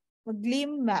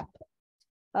map,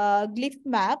 glyph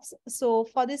maps. So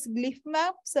for this glyph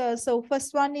maps, so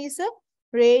first one is a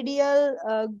radial,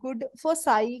 good for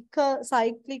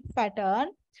cyclic pattern,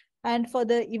 and for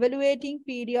the evaluating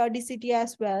periodicity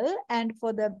as well. And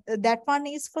for the that one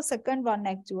is for second one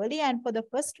actually, and for the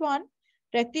first one,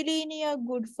 rectilinear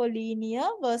good for linear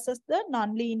versus the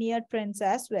non-linear trends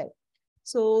as well.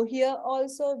 So here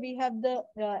also we have the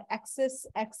axis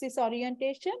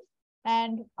orientation,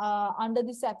 and under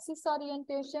this axis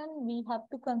orientation, we have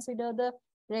to consider the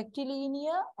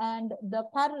rectilinear and the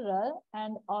parallel,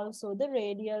 and also the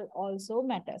radial also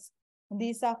matters.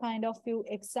 These are kind of few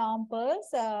examples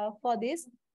for this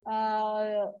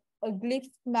glyph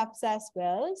maps as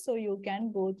well. So you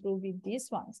can go through with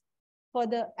these ones. For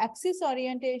the axis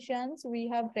orientations, we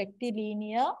have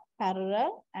rectilinear,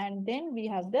 parallel, and then we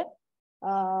have the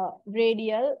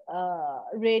radial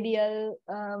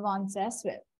ones as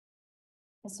well.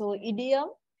 So idiom,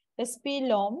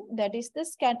 SP-LOM, that is the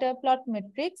scatter plot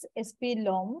matrix,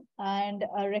 SP-LOM, and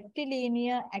a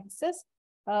rectilinear axis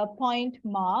point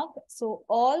mark. So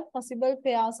all possible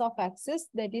pairs of axis,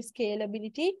 that is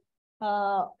scalability,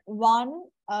 one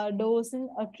dozen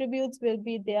attributes will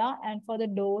be there, and for the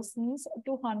dozens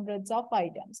to hundreds of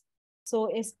items. So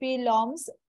SP-LOMs,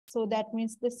 so that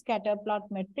means the scatter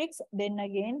plot matrix. Then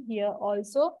again, here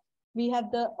also we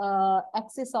have the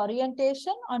axis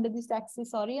orientation. Under this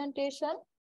axis orientation,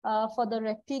 for the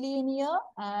rectilinear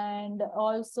and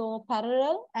also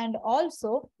parallel, and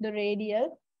also the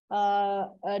radial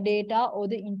data or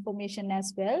the information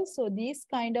as well. So these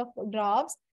kind of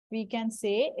graphs, we can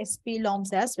say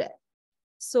SP-LOMs as well.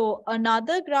 So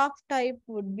another graph type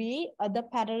would be the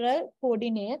parallel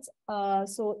coordinates.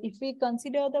 So if we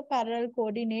consider the parallel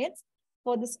coordinates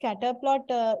for the scatter plot,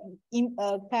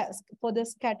 for the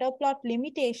scatter plot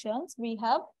limitations, we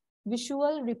have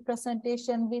visual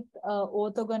representation with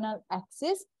orthogonal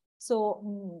axis.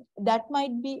 So that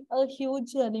might be a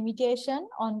huge limitation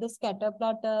on the scatter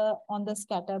plot,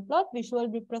 visual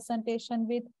representation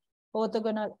with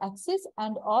orthogonal axis,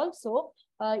 and also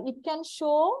it can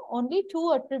show only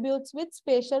 2 attributes with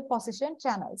spatial position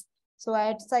channels. So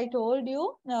as I told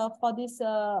you, for this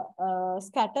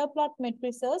scatter plot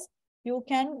matrices, you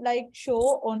can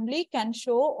show only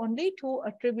 2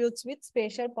 attributes with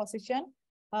spatial position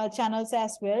channels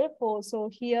as well. So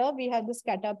here we have the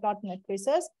scatter plot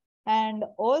matrices, and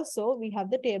also we have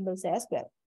the tables as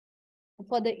well.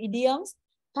 For the idioms,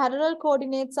 parallel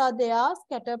coordinates are there,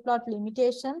 scatter plot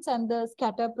limitations, and the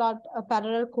scatter plot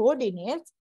parallel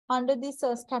coordinates. Under this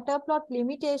scatter plot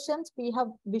limitations, we have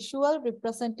visual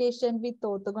representation with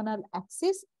orthogonal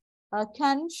axis,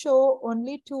 can show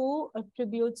only 2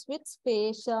 attributes with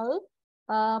spatial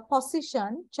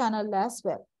position channel as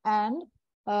well. And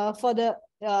for the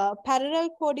parallel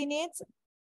coordinates,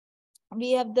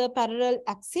 we have the parallel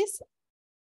axis.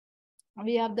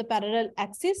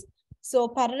 So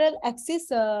parallel axis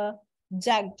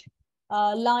jagged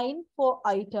line for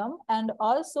item, and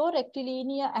also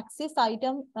rectilinear axis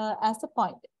item as a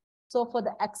point. So for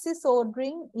the axis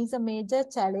ordering is a major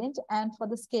challenge, and for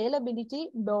the scalability,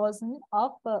 dozen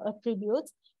of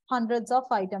attributes, hundreds of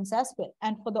items as well.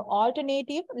 And for the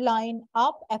alternative, line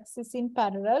up axis in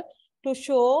parallel to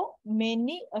show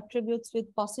many attributes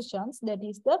with positions, that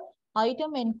is the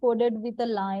item encoded with a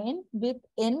line with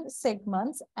n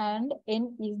segments, and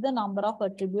n is the number of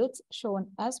attributes shown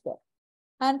as well.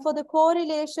 And for the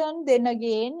correlation, then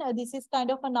again, this is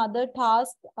kind of another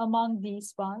task among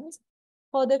these ones.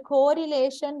 For the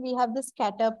correlation, we have the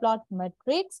scatter plot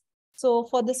matrix. So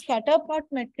for the scatter plot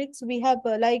matrix, we have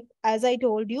like, as I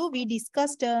told you, we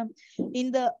discussed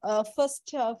in the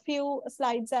first few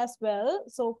slides as well.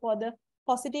 So for the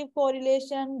positive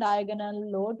correlation,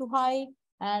 diagonal low to high,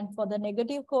 and for the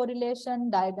negative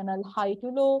correlation, diagonal high to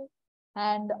low,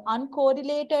 and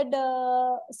uncorrelated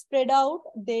spread out,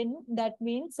 then that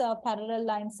means parallel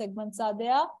line segments are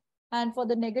there. And for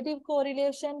the negative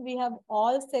correlation, we have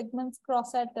all segments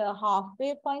cross at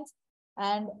halfway points.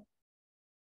 And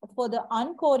for the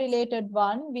uncorrelated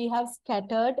one, we have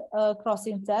scattered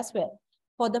crossings as well.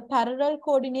 For the parallel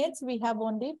coordinates, we have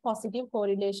only positive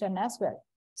correlation as well.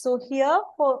 So here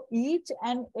for each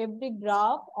and every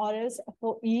graph, or else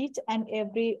for each and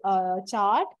every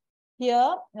chart,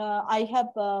 here I have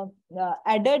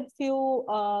added few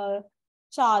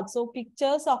charts, so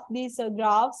pictures of these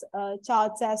graphs,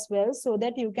 charts as well, so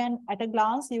that you can, at a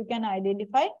glance, you can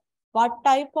identify what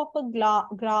type of a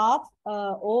graph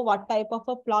or what type of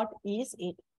a plot is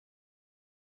it.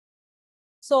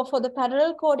 So for the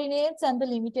parallel coordinates and the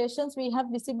limitations, we have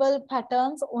visible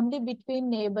patterns only between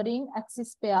neighboring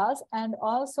axis pairs, and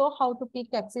also how to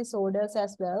pick axis orders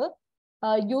as well.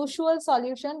 Usual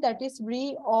solution, that is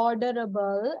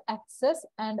reorderable access,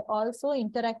 and also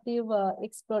interactive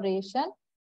exploration.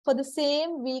 For the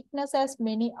same weakness as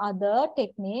many other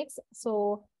techniques,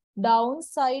 so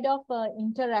downside of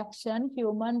interaction,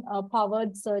 human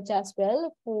powered search as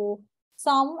well. For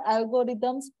some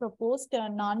algorithms proposed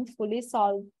non-fully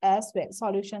solved as well,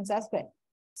 solutions as well.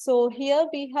 So here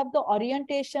we have the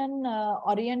orientation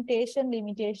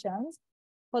limitations.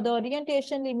 For the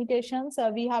orientation limitations,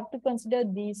 we have to consider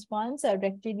these ones: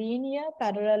 rectilinear,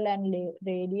 parallel, and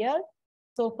radial.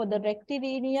 So for the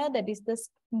rectilinear, that is the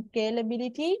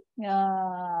scalability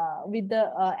with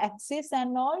the axis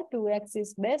and all, 2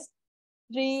 axis best.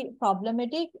 3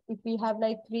 problematic. If we have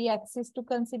like 3 axes to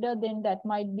consider, then that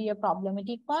might be a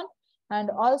problematic one. And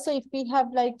also if we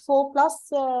have like 4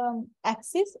 plus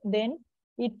axis, then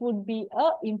it would be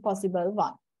a impossible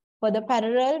one. For the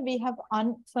parallel, we have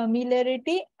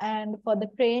unfamiliarity, and for the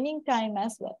training time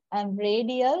as well. And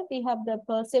radial, we have the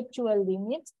perceptual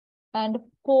limits, and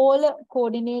pole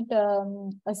coordinate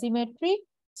asymmetry.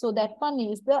 So that one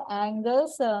is the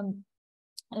angles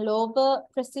lower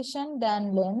precision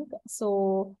than length.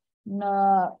 So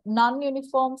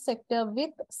non-uniform sector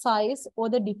width, size, or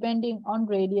the depending on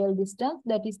radial distance,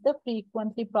 that is the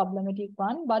frequently problematic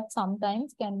one, but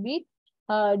sometimes can be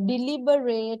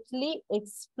deliberately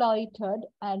exploited,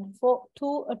 and for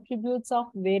 2 attributes of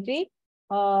very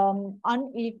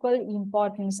unequal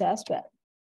importance as well.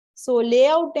 So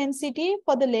layout density,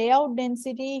 for the layout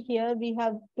density, here we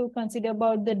have to consider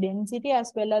about the density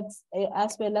as well as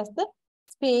the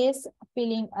space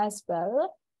filling as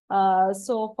well.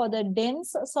 So for the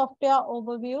dense software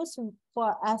overviews,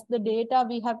 for as the data,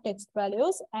 we have text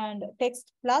values and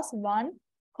text plus 1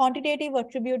 quantitative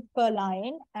attribute per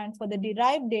line. And for the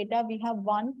derived data, we have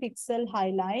 1 pixel high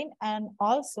line, and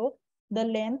also the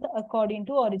length according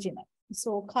to original.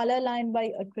 So color line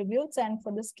by attributes, and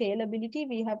for the scalability,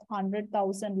 we have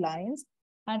 100,000 lines.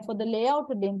 And for the layout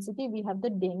density, we have the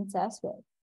dense as well.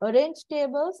 Arrange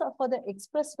tables for the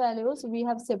express values, we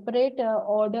have separate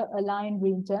order aligned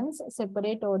regions,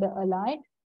 separate order aligned.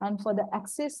 And for the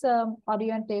axis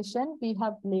orientation, we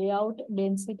have layout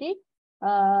density.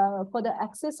 For the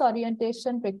axis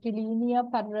orientation, rectilinear,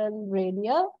 parallel,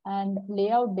 radial, and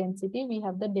layout density, we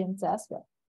have the dense as well.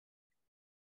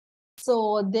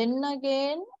 So then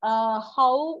again,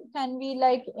 how can we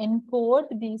like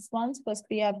encode these ones? First,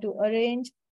 we have to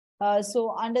arrange.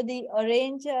 So under the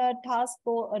arrange task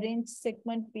for arrange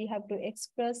segment, we have to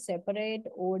express, separate,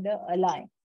 order, align.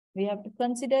 We have to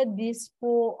consider these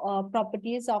 4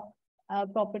 properties of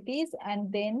properties,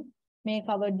 and then make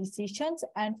our decisions.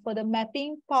 And for the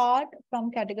mapping part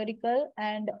from categorical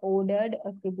and ordered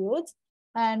attributes,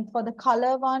 and for the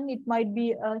color one, it might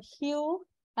be a hue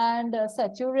and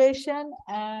saturation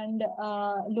and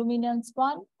luminance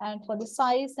one. And for the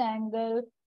size, angle,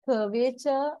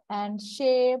 curvature, and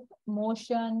shape,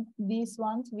 motion, these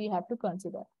ones we have to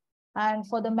consider. And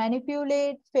for the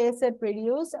manipulate, facet,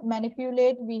 reduce,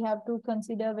 manipulate, we have to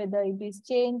consider whether it is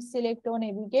change, select, or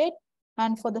navigate.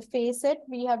 And for the facet,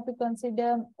 we have to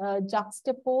consider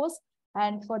juxtapose,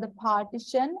 and for the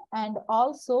partition, and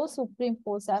also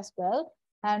superimpose as well.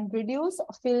 And reduce,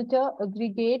 filter,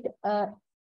 aggregate,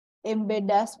 embed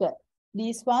as well.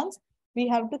 These ones we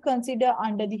have to consider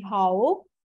under the how.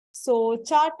 So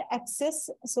chart axis,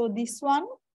 so this one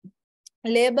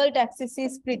labeled axis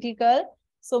is critical.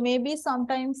 So maybe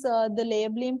sometimes the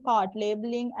labeling part,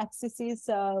 labeling axis is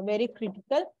very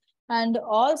critical. And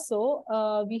also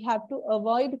we have to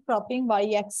avoid cropping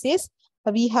y-axis.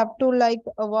 We have to like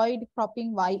avoid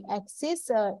cropping y-axis,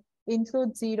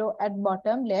 include 0 at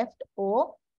bottom left,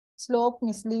 or slope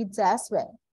misleads as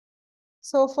well.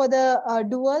 So for the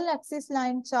dual axis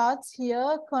line charts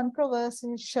here,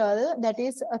 controversial, that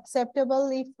is acceptable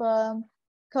if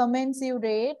comments you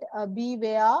rate,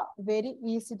 beware, very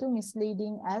easy to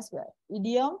misleading as well.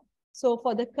 Idiom. So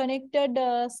for the connected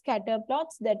scatter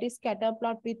plots, that is scatter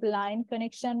plot with line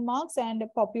connection marks and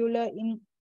popular in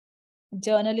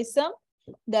journalism,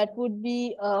 that would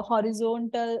be a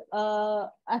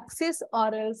horizontal axis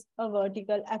or else a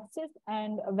vertical axis,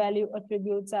 and value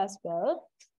attributes as well.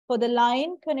 For the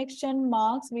line connection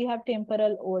marks, we have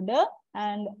temporal order,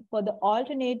 and for the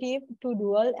alternative to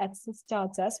dual axis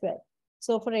charts as well.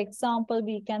 So for example,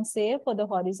 we can say for the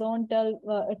horizontal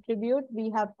attribute, we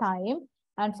have time,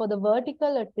 and for the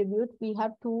vertical attribute, we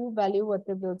have two value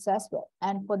attributes as well.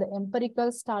 And for the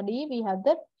empirical study, we have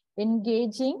the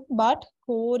engaging but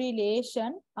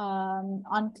correlation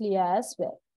unclear as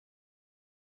well.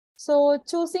 So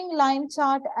choosing line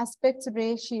chart aspects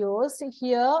ratios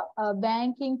here,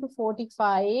 banking to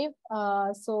 45.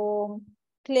 So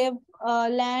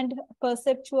Cleveland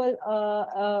perceptual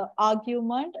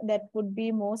argument, that would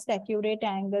be most accurate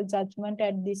angle judgment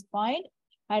at this point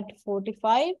at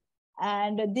 45.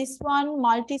 And this one,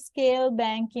 multi-scale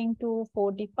banking to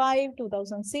 45,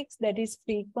 2006, that is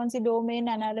frequency domain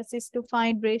analysis to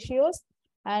find ratios.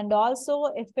 And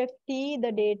also FFT,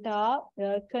 the data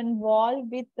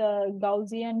convolved with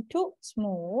Gaussian to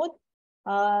smooth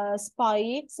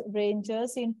spikes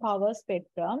ranges in power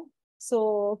spectrum.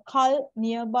 So cull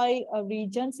nearby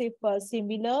regions if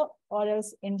similar, or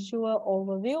else ensure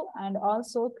overview, and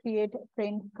also create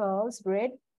trend curves red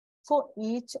for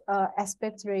each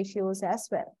aspect ratios as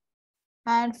well.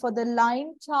 And for the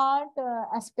line chart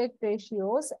aspect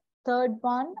ratios, third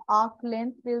one, arc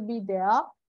length will be there,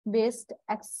 based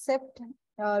accept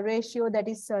ratio, that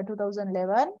is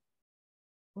 2011.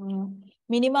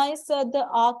 Minimize the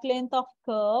arc length of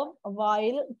curve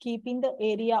while keeping the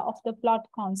area of the plot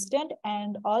constant,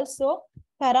 and also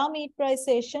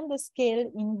parameterization, the scale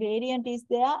invariant is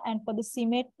there, and for the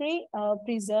symmetry,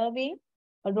 preserving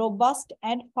a robust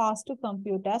and fast to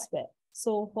compute as well.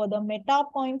 So for the meta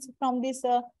points from this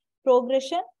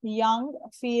progression, Young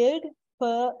field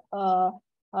per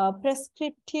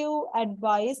prescriptive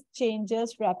advice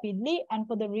changes rapidly, and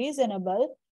for the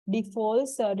reasonable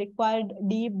defaults required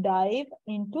deep dive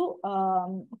into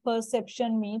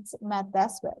perception meets math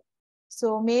as well.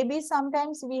 So maybe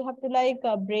sometimes we have to like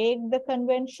break the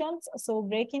conventions. So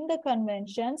breaking the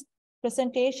conventions,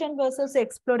 presentation versus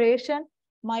exploration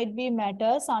might be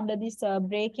matters under this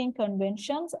breaking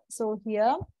conventions. So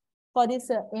here for this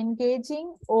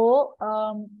engaging or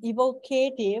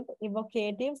evocative,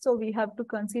 so we have to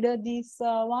consider these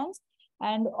ones.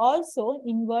 And also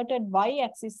inverted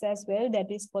y-axis as well,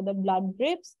 that is for the blood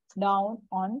drips down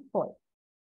on fall.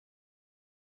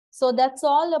 So that's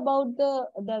all about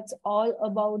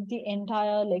the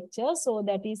entire lecture. So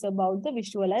that is about the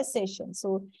visualization.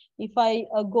 So if I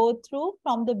go through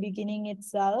from the beginning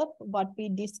itself, what we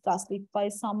discussed, if I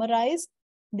summarize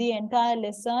the entire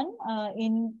lesson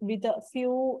with a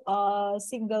few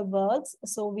single words.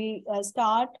 So we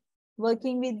start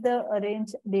working with the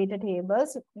arranged data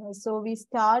tables. So we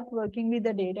start working with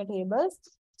the data tables.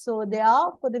 So they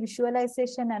are for the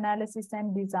visualization, analysis,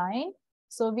 and design.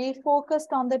 So we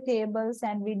focused on the tables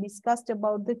and we discussed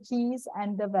about the keys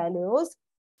and the values.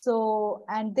 So,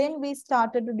 and then we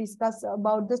started to discuss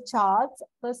about the charts,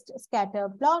 first scatter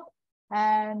plot,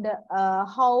 and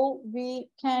how we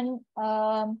can,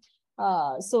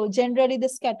 so generally the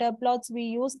scatter plots, we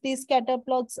use these scatter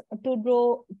plots to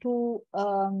draw two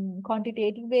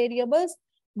quantitative variables.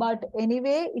 But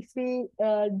anyway, if we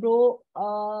draw,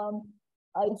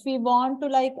 if we want to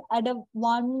like add a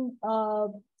one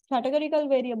categorical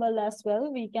variable as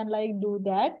well, we can like do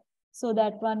that. So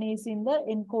that one is in the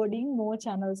encoding more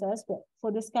channels as well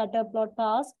for the scatter plot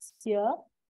tasks here.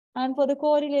 And for the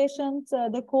correlations,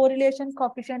 the correlation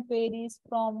coefficient varies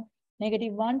from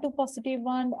 -1 to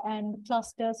 +1, and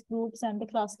clusters, groups, and the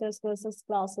clusters versus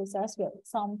classes as well.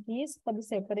 Some keys for the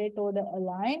separate order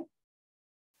align.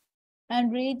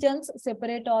 And regions,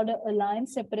 separate order align,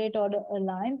 separate order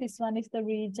align. This one is the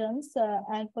regions,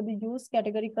 and for the use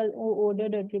categorical or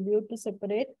ordered attribute to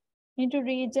separate into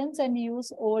regions, and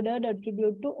use ordered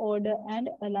attribute to order and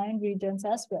align regions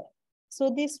as well. So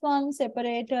this one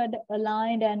separated,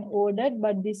 aligned, and ordered,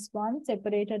 but this one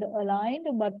separated, aligned,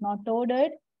 but not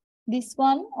ordered. This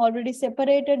one already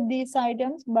separated these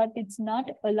items, but it's not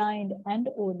aligned and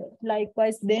ordered.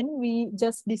 Likewise, then we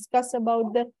just discuss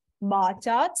about the bar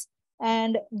charts.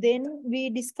 And then we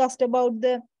discussed about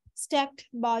the stacked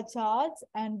bar charts,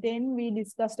 and then we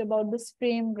discussed about the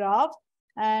stream graph,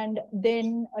 and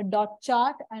then a dot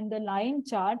chart and the line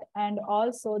chart, and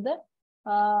also the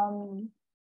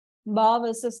bar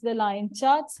versus the line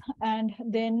charts, and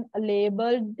then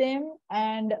labeled them.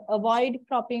 And avoid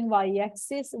cropping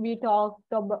y-axis, we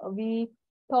talked about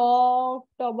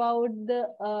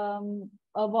the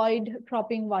avoid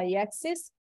cropping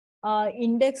y-axis,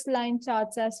 index line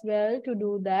charts as well to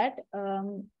do that.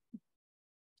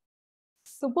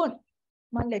 Supun,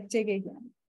 lecture.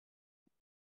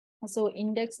 So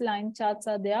index line charts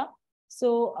are there.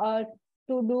 So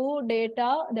to do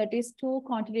data, that is two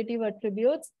quantitative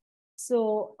attributes.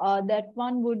 So that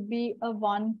one would be a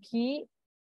one key.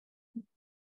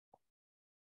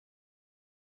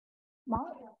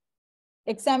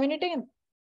 Examine it again.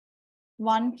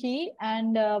 One key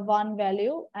and one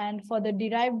value. And for the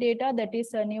derived data, that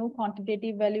is a new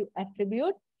quantitative value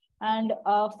attribute. And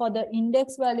for the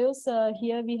index values,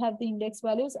 here we have the index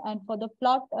values, and for the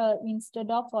plot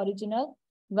instead of original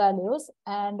values.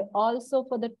 And also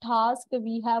for the task,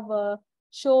 we have a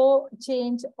show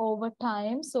change over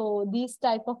time. So these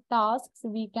type of tasks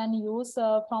we can use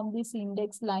from these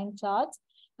index line charts.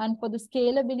 And for the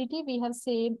scalability, we have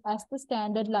same as the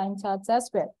standard line charts as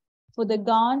well. For the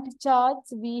Gantt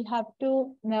charts, we have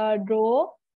to draw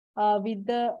with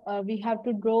the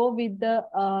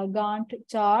Gantt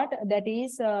chart. That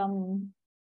is,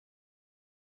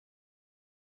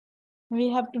 we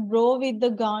have to draw with the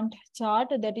Gantt chart.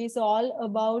 That is all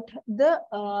about the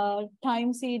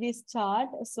time series chart.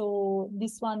 So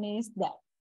this one is that.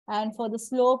 And for the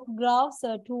slope graphs,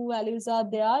 two values are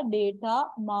there, data,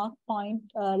 mark, point,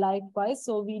 likewise.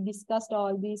 So we discussed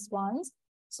all these ones.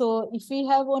 So if we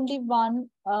have only one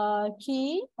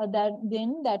key,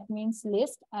 then that means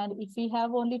list. And if we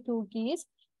have only two keys,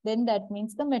 then that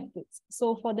means the matrix.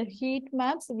 So for the heat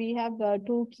maps, we have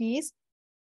two keys.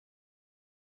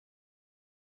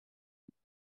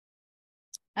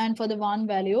 And for the one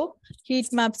value,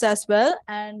 heat maps as well.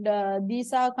 And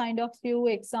these are kind of few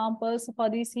examples for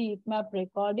these heat map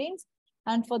recordings.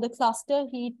 And for the cluster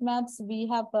heat maps, we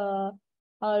have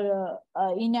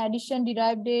in addition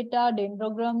derived data,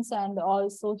 dendrograms, and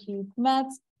also heat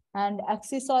maps. And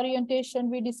axis orientation,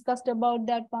 we discussed about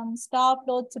that one. Star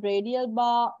plots, radial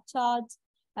bar charts,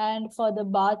 and for the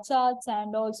bar charts,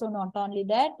 and also not only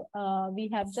that, we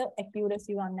have the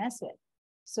accuracy one as well.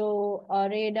 So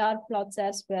radar plots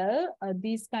as well.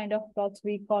 These kind of plots,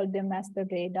 we call them as the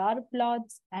radar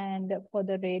plots, and for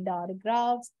the radar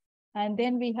graphs. And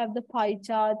then we have the pie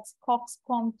charts,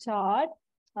 Coxcomb chart,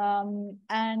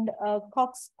 and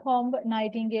Coxcomb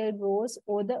Nightingale rows,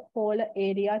 or the polar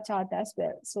area chart as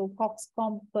well. So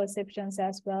Coxcomb perceptions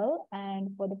as well.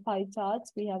 And for the pie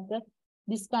charts, we have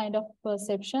this kind of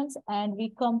perceptions, and we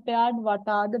compared what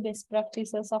are the best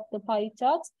practices of the pie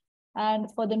charts.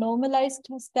 And for the normalized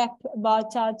stacked bar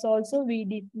charts also we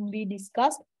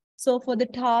discussed. So for the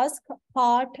task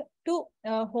part to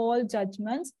whole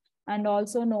judgments, and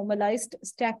also normalized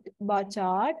stacked bar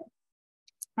chart.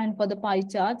 And for the pie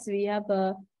charts, we have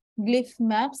glyph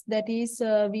maps. That is,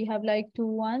 we have like two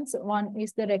ones. One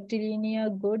is the rectilinear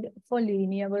good for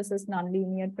linear versus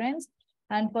nonlinear trends.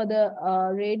 And for the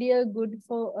radial good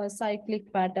for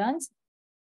cyclic patterns.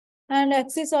 And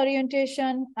axis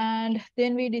orientation. And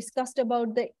then we discussed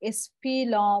about the SP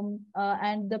LOM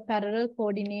and the parallel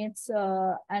coordinates.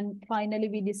 And finally,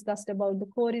 we discussed about the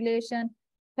correlation,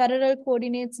 parallel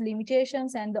coordinates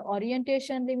limitations, and the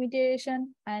orientation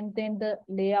limitation, and then the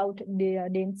layout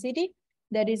density.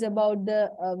 That is about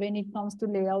the, when it comes to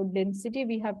layout density,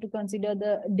 we have to consider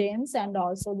the dense and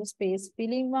also the space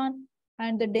filling one,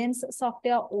 and the dense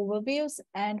software overviews.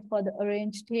 And for the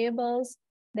arranged tables,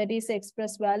 that is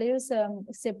express values,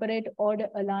 separate order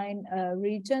align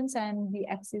regions, and the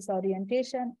axis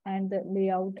orientation and the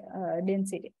layout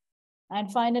density.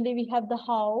 And finally, we have the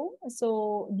how.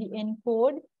 So the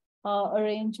encode,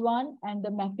 arrange one, and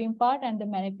the mapping part, and the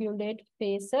manipulate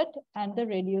facet, and the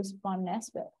reduce one as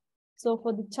well. So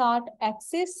for the chart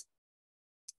axis,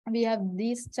 we have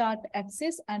these chart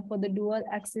axis, and for the dual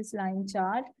axis line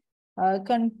chart,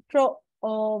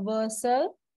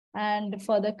 controversial. And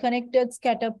for the connected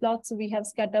scatter plots, we have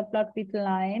scatter plot with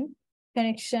line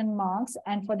connection marks,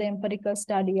 and for the empirical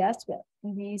study as well.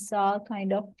 These are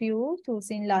kind of few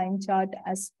choosing line chart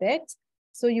aspects.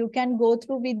 So you can go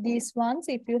through with these ones.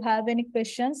 If you have any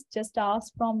questions, just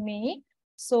ask from me.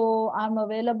 So I'm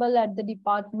available at the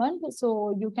department.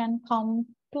 So you can come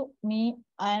to me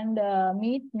and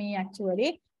meet me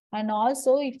actually. And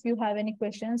also, if you have any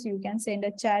questions, you can send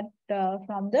a chat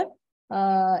from the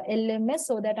LMS,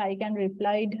 so that I can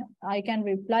reply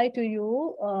to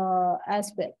you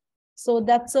as well. So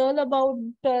that's all about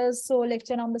so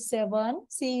lecture number 7.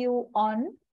 See you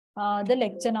on the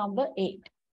lecture number 8.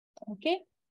 Okay.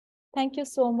 Thank you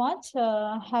so much.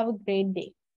 Have a great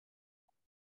day.